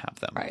everybody can have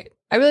them. Right.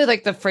 I really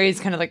like the phrase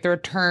kind of like the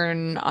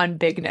return on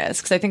bigness,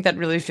 because I think that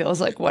really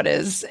feels like what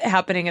is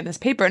happening in this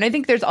paper. And I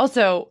think there's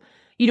also,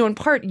 in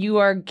part, you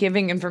are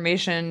giving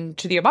information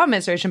to the Obama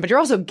administration, but you're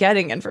also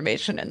getting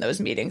information in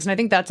those meetings. And I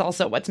think that's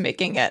also what's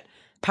making it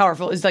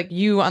powerful is like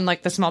you,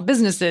 unlike the small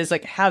businesses,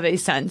 like have a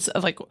sense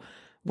of like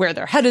where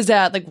their head is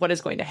at, like what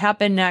is going to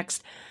happen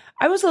next.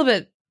 I was a little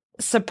bit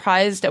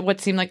surprised at what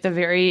seemed like the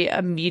very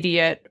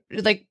immediate,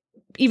 like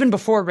even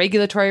before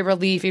regulatory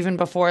relief, even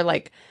before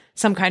like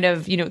some kind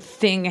of,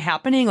 thing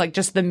happening, like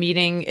just the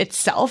meeting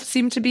itself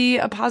seemed to be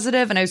a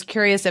positive. And I was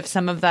curious if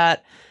some of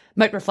that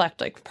might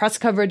reflect like press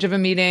coverage of a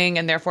meeting,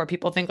 and therefore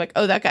people think like,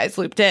 oh, that guy's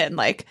looped in,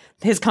 like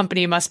his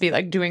company must be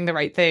like doing the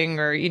right thing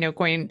or,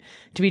 going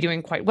to be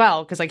doing quite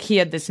well because like he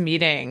had this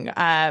meeting.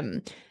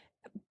 I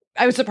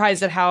was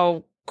surprised at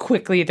how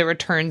quickly the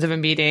returns of a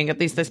meeting, at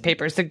least this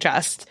paper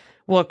suggests,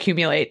 will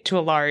accumulate to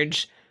a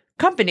large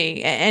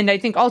company. And I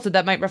think also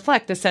that might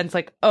reflect the sense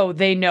like, oh,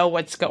 they know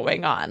what's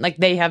going on. Like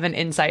they have an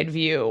inside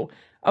view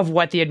of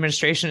what the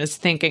administration is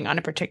thinking on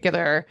a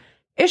particular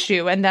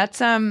issue. And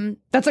that's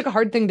like a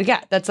hard thing to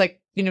get. That's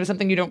like,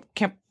 something you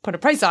can't put a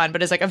price on,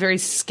 but is like a very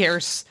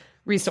scarce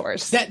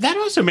resource. That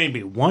also made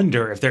me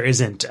wonder if there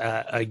isn't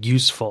a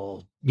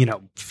useful,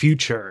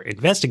 future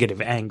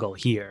investigative angle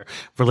here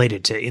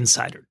related to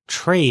insider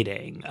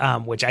trading,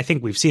 which I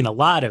think we've seen a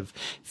lot of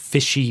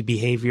fishy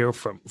behavior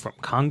from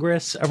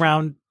Congress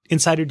around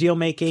insider deal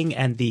making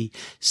and the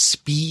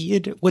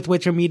speed with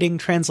which a meeting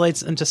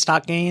translates into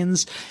stock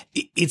gains.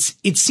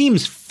 It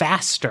seems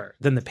faster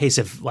than the pace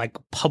of like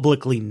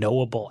publicly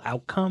knowable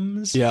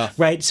outcomes. Yeah.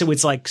 Right. So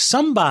it's like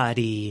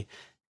somebody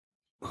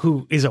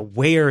who is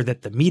aware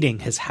that the meeting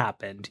has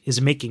happened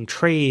is making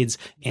trades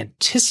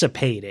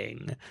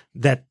anticipating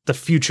that the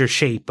future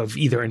shape of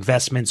either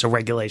investments or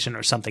regulation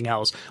or something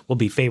else will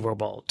be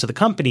favorable to the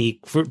company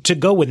to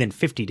go within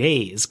 50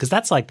 days. Cause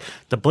that's like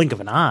the blink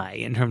of an eye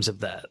in terms of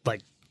the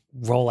like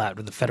rollout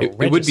of the Federal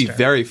Register. It would be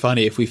very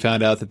funny if we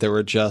found out that there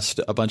were just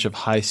a bunch of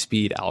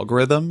high-speed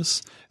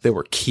algorithms that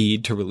were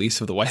keyed to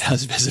release of the White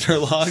House visitor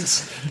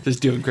logs,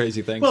 just doing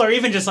crazy things. Well, or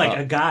even just like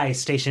a guy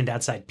stationed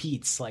outside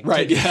Pete's, like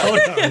right, taking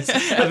photos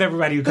of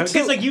everybody who comes.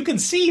 Because like you can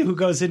see who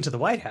goes into the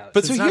White House.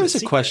 But so here's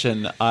a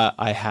question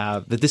I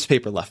have that this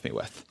paper left me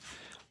with.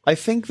 I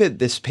think that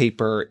this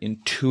paper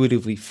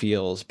intuitively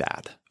feels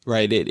bad,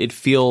 right? It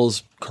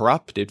feels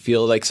corrupt. It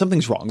feels like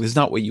something's wrong. This is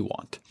not what you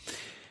want.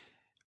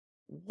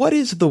 What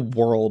is the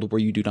world where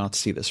you do not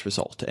see this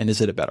result? And is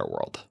it a better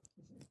world?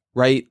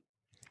 Right?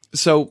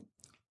 So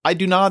I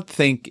do not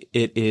think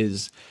it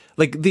is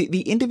like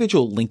the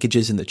individual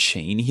linkages in the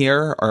chain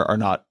here are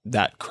not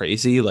that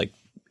crazy. Like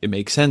it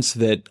makes sense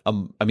that,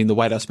 I mean, the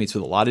White House meets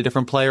with a lot of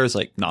different players,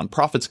 like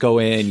nonprofits go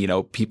in, you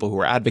know, people who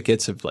are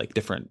advocates of like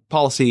different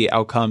policy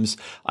outcomes.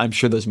 I'm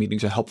sure those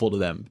meetings are helpful to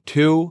them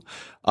too.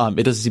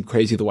 It doesn't seem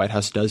crazy. The White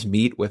House does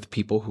meet with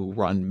people who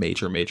run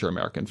major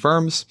American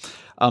firms.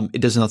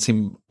 It does not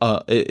seem,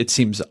 it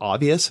seems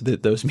obvious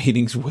that those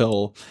meetings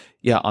will,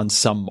 on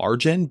some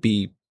margin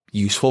be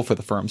useful for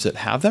the firms that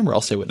have them, or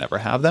else they would never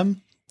have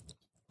them.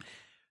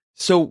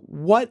 So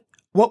what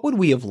would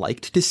we have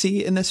liked to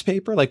see in this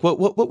paper? Like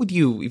what would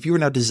you, if you were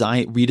now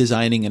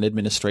redesigning an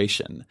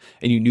administration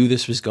and you knew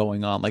this was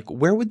going on, like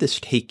where would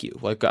this take you?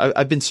 Like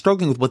I've been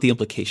struggling with what the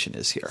implication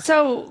is here.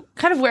 So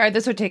kind of where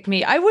this would take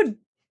me, I would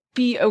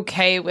be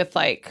okay with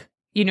like,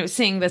 you know,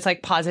 seeing this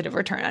like positive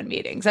return on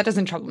meetings. That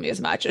doesn't trouble me as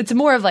much. It's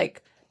more of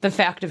like the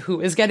fact of who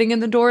is getting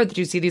in the door, that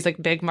you see these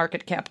like big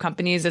market cap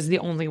companies as the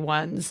only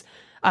ones,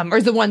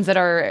 or the ones that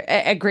are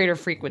at greater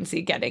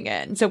frequency getting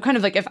in. So kind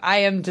of like if I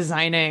am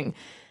designing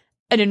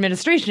an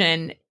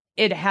administration,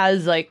 it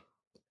has like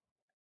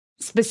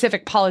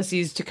specific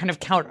policies to kind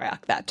of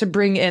counteract that, to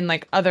bring in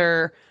like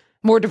other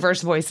more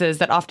diverse voices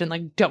that often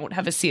like don't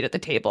have a seat at the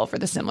table for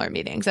the similar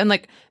meetings. And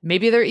like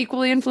maybe they're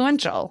equally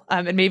influential.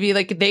 And maybe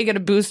like they get a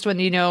boost when,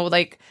 you know,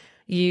 like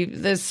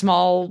the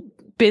small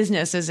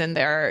business is in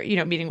there, you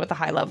know, meeting with a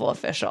high level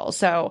official.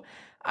 So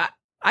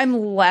I'm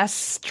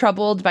less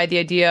troubled by the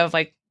idea of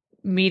like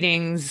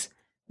meetings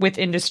with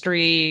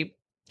industry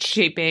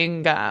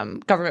shaping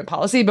government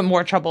policy, but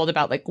more troubled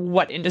about like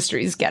what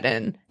industries get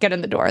in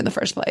the door in the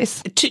first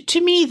place.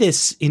 To me,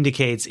 this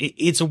indicates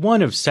it's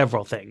one of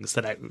several things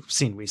that I've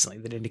seen recently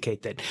that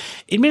indicate that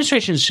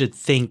administrations should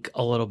think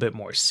a little bit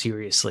more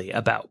seriously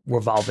about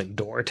revolving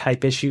door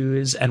type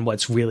issues and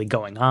what's really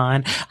going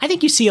on. I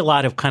think you see a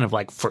lot of kind of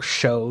like for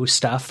show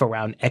stuff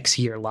around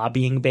X-year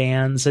lobbying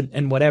bans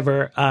and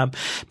whatever.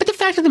 But the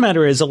fact of the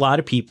matter is a lot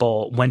of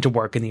people went to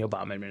work in the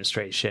Obama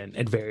administration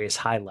at various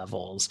high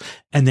levels,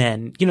 and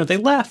then you know, they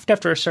left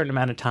after a certain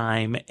amount of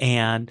time,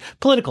 and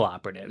political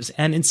operatives.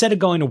 And instead of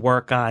going to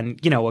work on,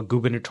 you know, a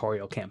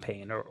gubernatorial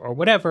campaign or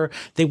whatever,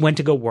 they went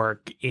to go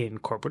work in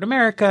corporate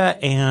America,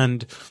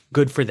 and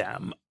good for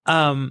them.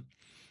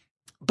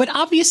 But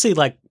obviously,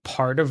 like,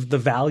 part of the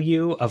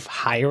value of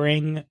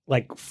hiring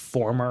like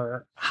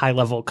former high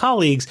level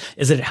colleagues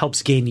is that it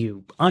helps gain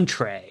you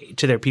entree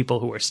to their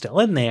people who are still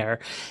in there.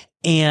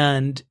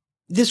 And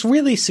this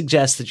really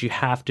suggests that you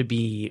have to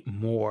be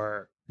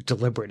more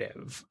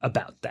deliberative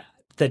about that.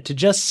 That to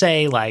just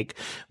say, like,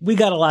 we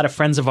got a lot of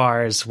friends of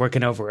ours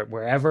working over at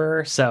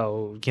wherever,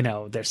 so, you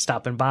know, they're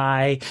stopping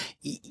by.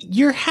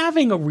 You're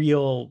having a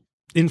real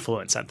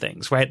influence on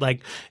things, right?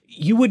 Like,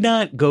 you would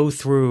not go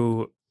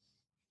through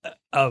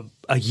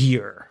a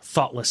year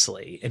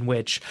thoughtlessly in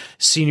which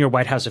senior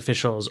White House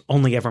officials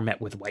only ever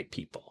met with white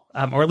people,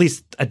 or at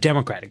least a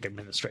Democratic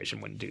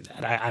administration wouldn't do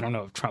that. I don't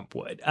know if Trump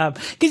would,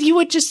 because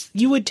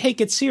you would take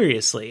it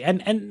seriously.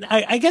 And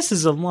I guess this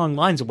is along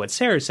lines of what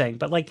Sarah's saying,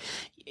 but like,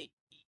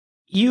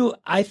 you,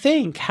 I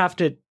think, have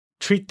to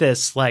treat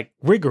this like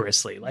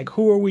rigorously. Like,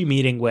 who are we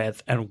meeting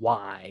with and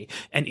why?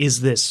 And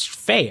is this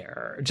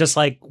fair? Just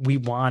like we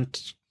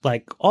want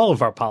like all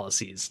of our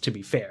policies to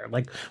be fair.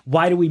 Like,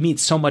 why do we meet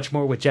so much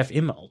more with Jeff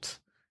Immelt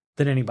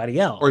than anybody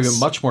else? Or even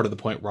much more to the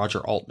point, Roger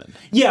Altman.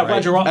 Yeah, right?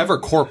 Roger Altman.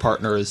 Evercore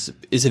Partners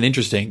is an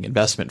interesting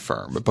investment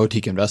firm, a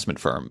boutique investment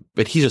firm,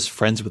 but he's just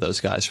friends with those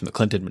guys from the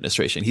Clinton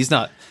administration. He's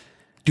not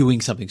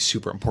doing something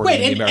super important in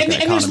the American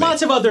economy. And there's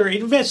lots of other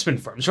investment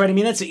firms, right? I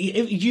mean, that's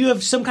you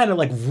have some kind of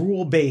like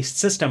rule-based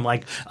system.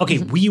 Like, okay,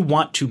 we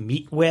want to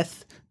meet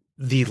with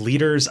the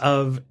leaders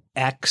of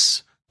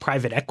X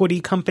private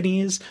equity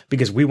companies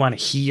because we want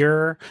to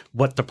hear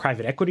what the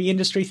private equity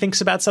industry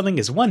thinks about something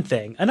is one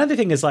thing. Another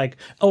thing is like,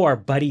 oh, our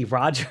buddy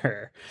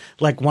Roger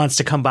like wants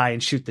to come by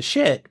and shoot the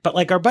shit. But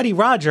like our buddy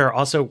Roger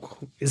also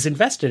is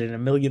invested in a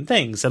million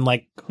things and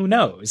like, who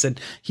knows?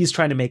 And he's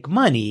trying to make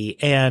money.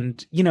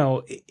 And, you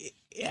know,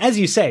 as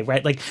you say,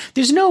 right, like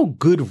there's no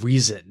good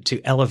reason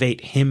to elevate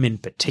him in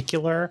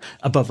particular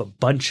above a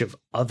bunch of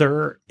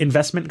other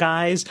investment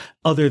guys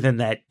other than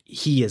that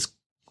he is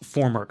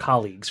former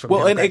colleagues from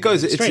Well, and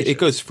Democratic it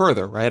goes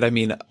further, right? I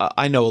mean,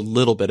 I know a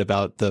little bit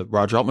about the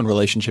Roger Altman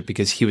relationship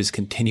because he was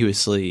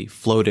continuously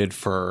floated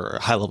for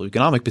high-level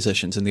economic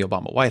positions in the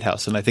Obama White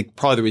House, and I think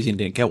probably the reason he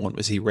didn't get one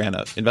was he ran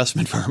an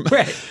investment firm.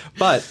 Right.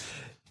 But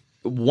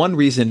one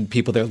reason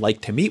people there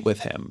like to meet with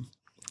him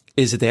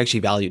is that they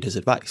actually valued his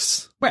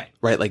advice. Right.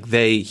 Right. Like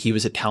he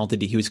was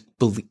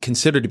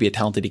considered to be a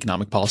talented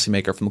economic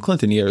policymaker from the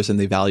Clinton years, and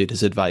they valued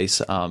his advice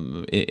in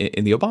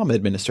the Obama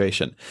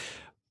administration.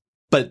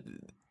 But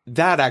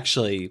that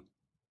actually,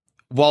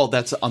 while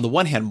that's on the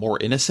one hand more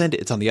innocent,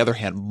 it's on the other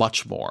hand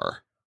much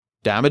more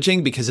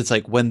damaging, because it's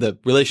like when the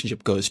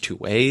relationship goes two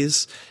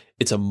ways,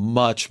 it's a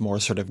much more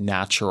sort of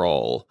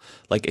natural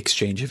like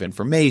exchange of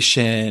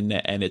information,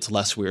 and it's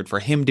less weird for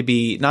him to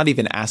be not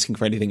even asking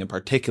for anything in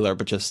particular,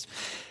 but just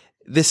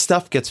this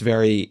stuff gets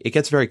very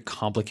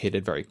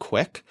complicated very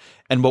quick.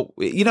 And what,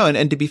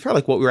 and to be fair,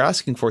 like what we were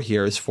asking for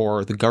here is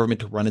for the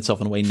government to run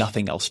itself in a way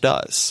nothing else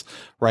does,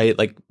 right?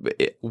 Like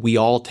we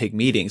all take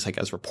meetings, like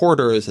as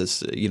reporters,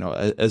 as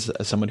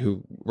someone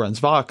who runs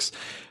Vox,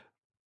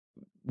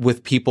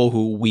 with people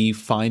who we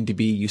find to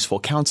be useful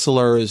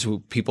counselors,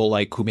 people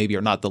who maybe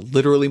are not the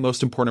literally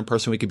most important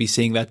person we could be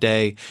seeing that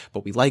day,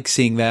 but we like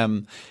seeing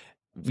them.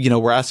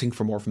 We're asking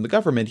for more from the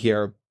government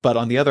here, but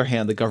on the other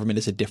hand, the government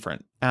is a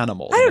different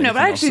animal. I don't know,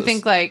 but I actually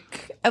think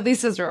at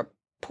least as a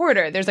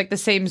reporter, there's the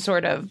same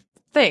sort of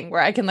thing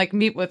where I can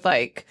meet with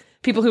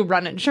people who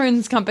run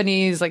insurance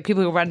companies,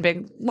 people who run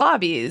big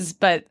lobbies,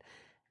 but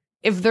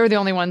if they're the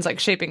only ones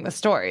shaping the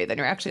story, then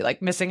you're actually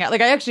missing out.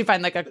 I actually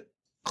find a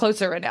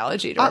closer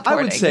analogy to reporting.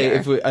 I would say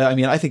here.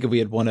 I think if we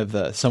had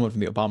someone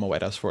from the Obama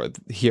White House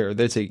here,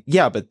 they'd say,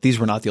 yeah, but these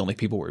were not the only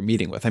people we're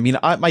meeting with. I mean,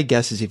 my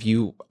guess is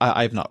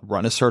I've not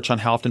run a search on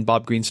how often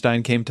Bob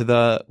Greenstein came to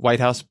the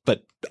White House,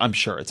 but I'm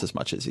sure it's as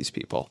much as these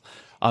people.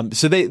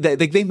 So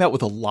they met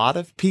with a lot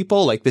of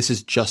people. This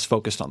is just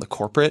focused on the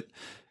corporate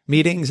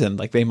meetings, and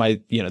they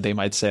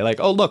might say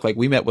oh look,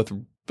 we met with,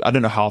 I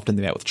don't know how often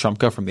they met with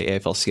Trumka from the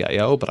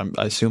AFL-CIO, but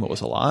I assume it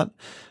was a lot.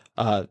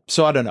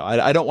 So I don't know.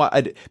 I don't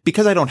want,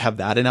 because I don't have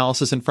that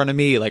analysis in front of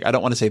me. I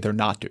don't want to say they're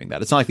not doing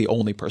that. It's not the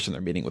only person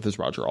they're meeting with is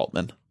Roger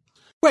Altman.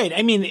 Right.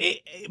 I mean,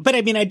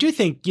 I do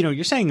think,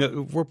 you're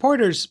saying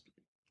reporters,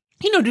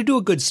 to do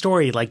a good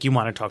story, you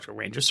want to talk to a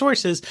range of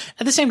sources.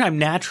 At the same time,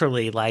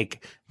 naturally,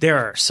 there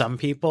are some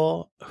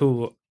people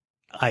who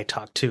I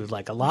talk to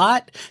a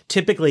lot,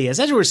 typically, as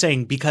Ezra was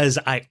saying, because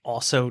I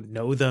also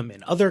know them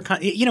in other,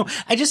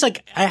 I just I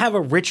have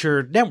a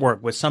richer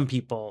network with some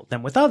people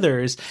than with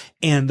others.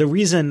 And the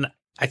reason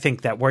I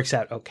think that works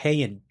out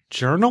okay in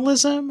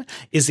journalism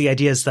is the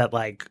idea is that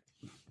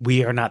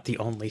we are not the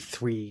only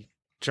three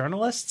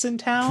journalists in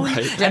town.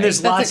 Right. And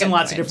there's lots and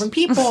lots of different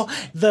people.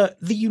 The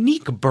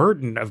unique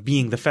burden of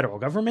being the federal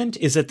government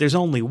is that there's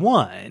only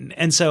one.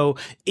 And so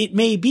it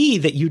may be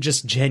that you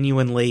just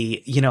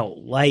genuinely,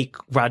 like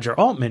Roger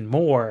Altman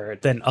more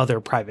than other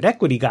private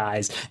equity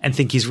guys and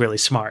think he's really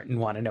smart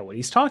and want to know what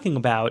he's talking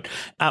about,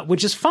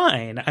 which is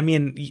fine. I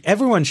mean,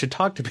 everyone should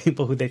talk to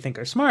people who they think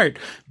are smart,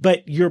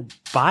 but you're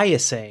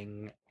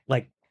biasing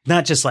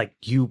not just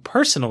you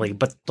personally,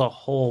 but the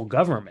whole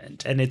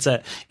government. And it's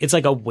a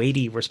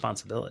weighty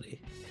responsibility.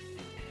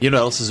 You know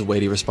what else is a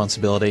weighty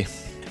responsibility?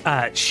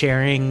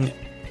 Sharing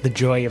the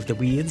joy of the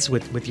Weeds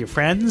with your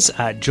friends,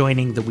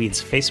 joining the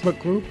Weeds Facebook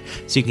group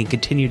so you can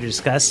continue to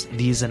discuss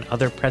these and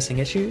other pressing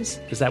issues.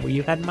 Is that what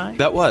you had in mind?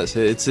 That was.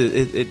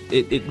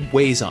 It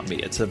weighs on me.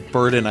 It's a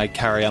burden I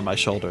carry on my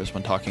shoulders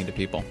when talking to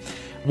people.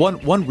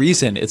 One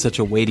reason it's such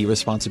a weighty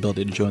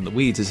responsibility to join the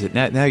Weeds is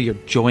that now you're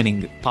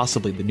joining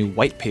possibly the new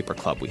white paper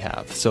club we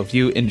have. So if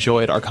you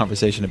enjoyed our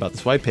conversation about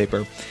this white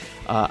paper,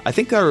 I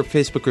think our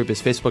Facebook group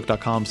is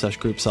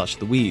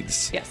facebook.com/group/the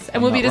Weeds. Yes,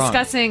 and we'll be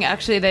discussing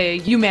actually the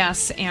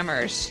UMass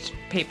Amherst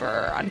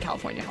paper on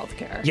California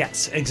healthcare.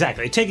 Yes,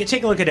 exactly. Take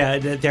a look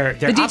at their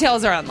the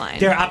details are online.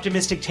 Their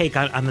optimistic take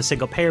on the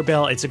single payer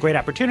bill. It's a great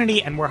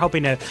opportunity, and we're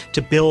hoping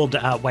to build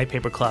White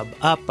Paper Club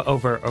up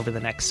over the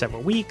next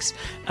several weeks.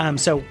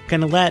 So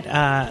gonna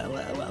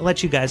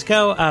let you guys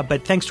go.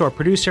 But thanks to our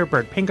producer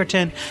Bert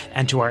Pinkerton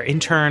and to our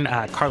intern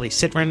Carly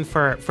Sitrin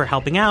for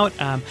helping out.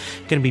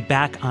 Gonna be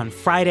back on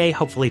Friday,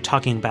 hopefully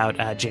talking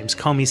about James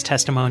Comey's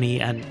testimony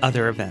and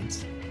other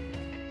events.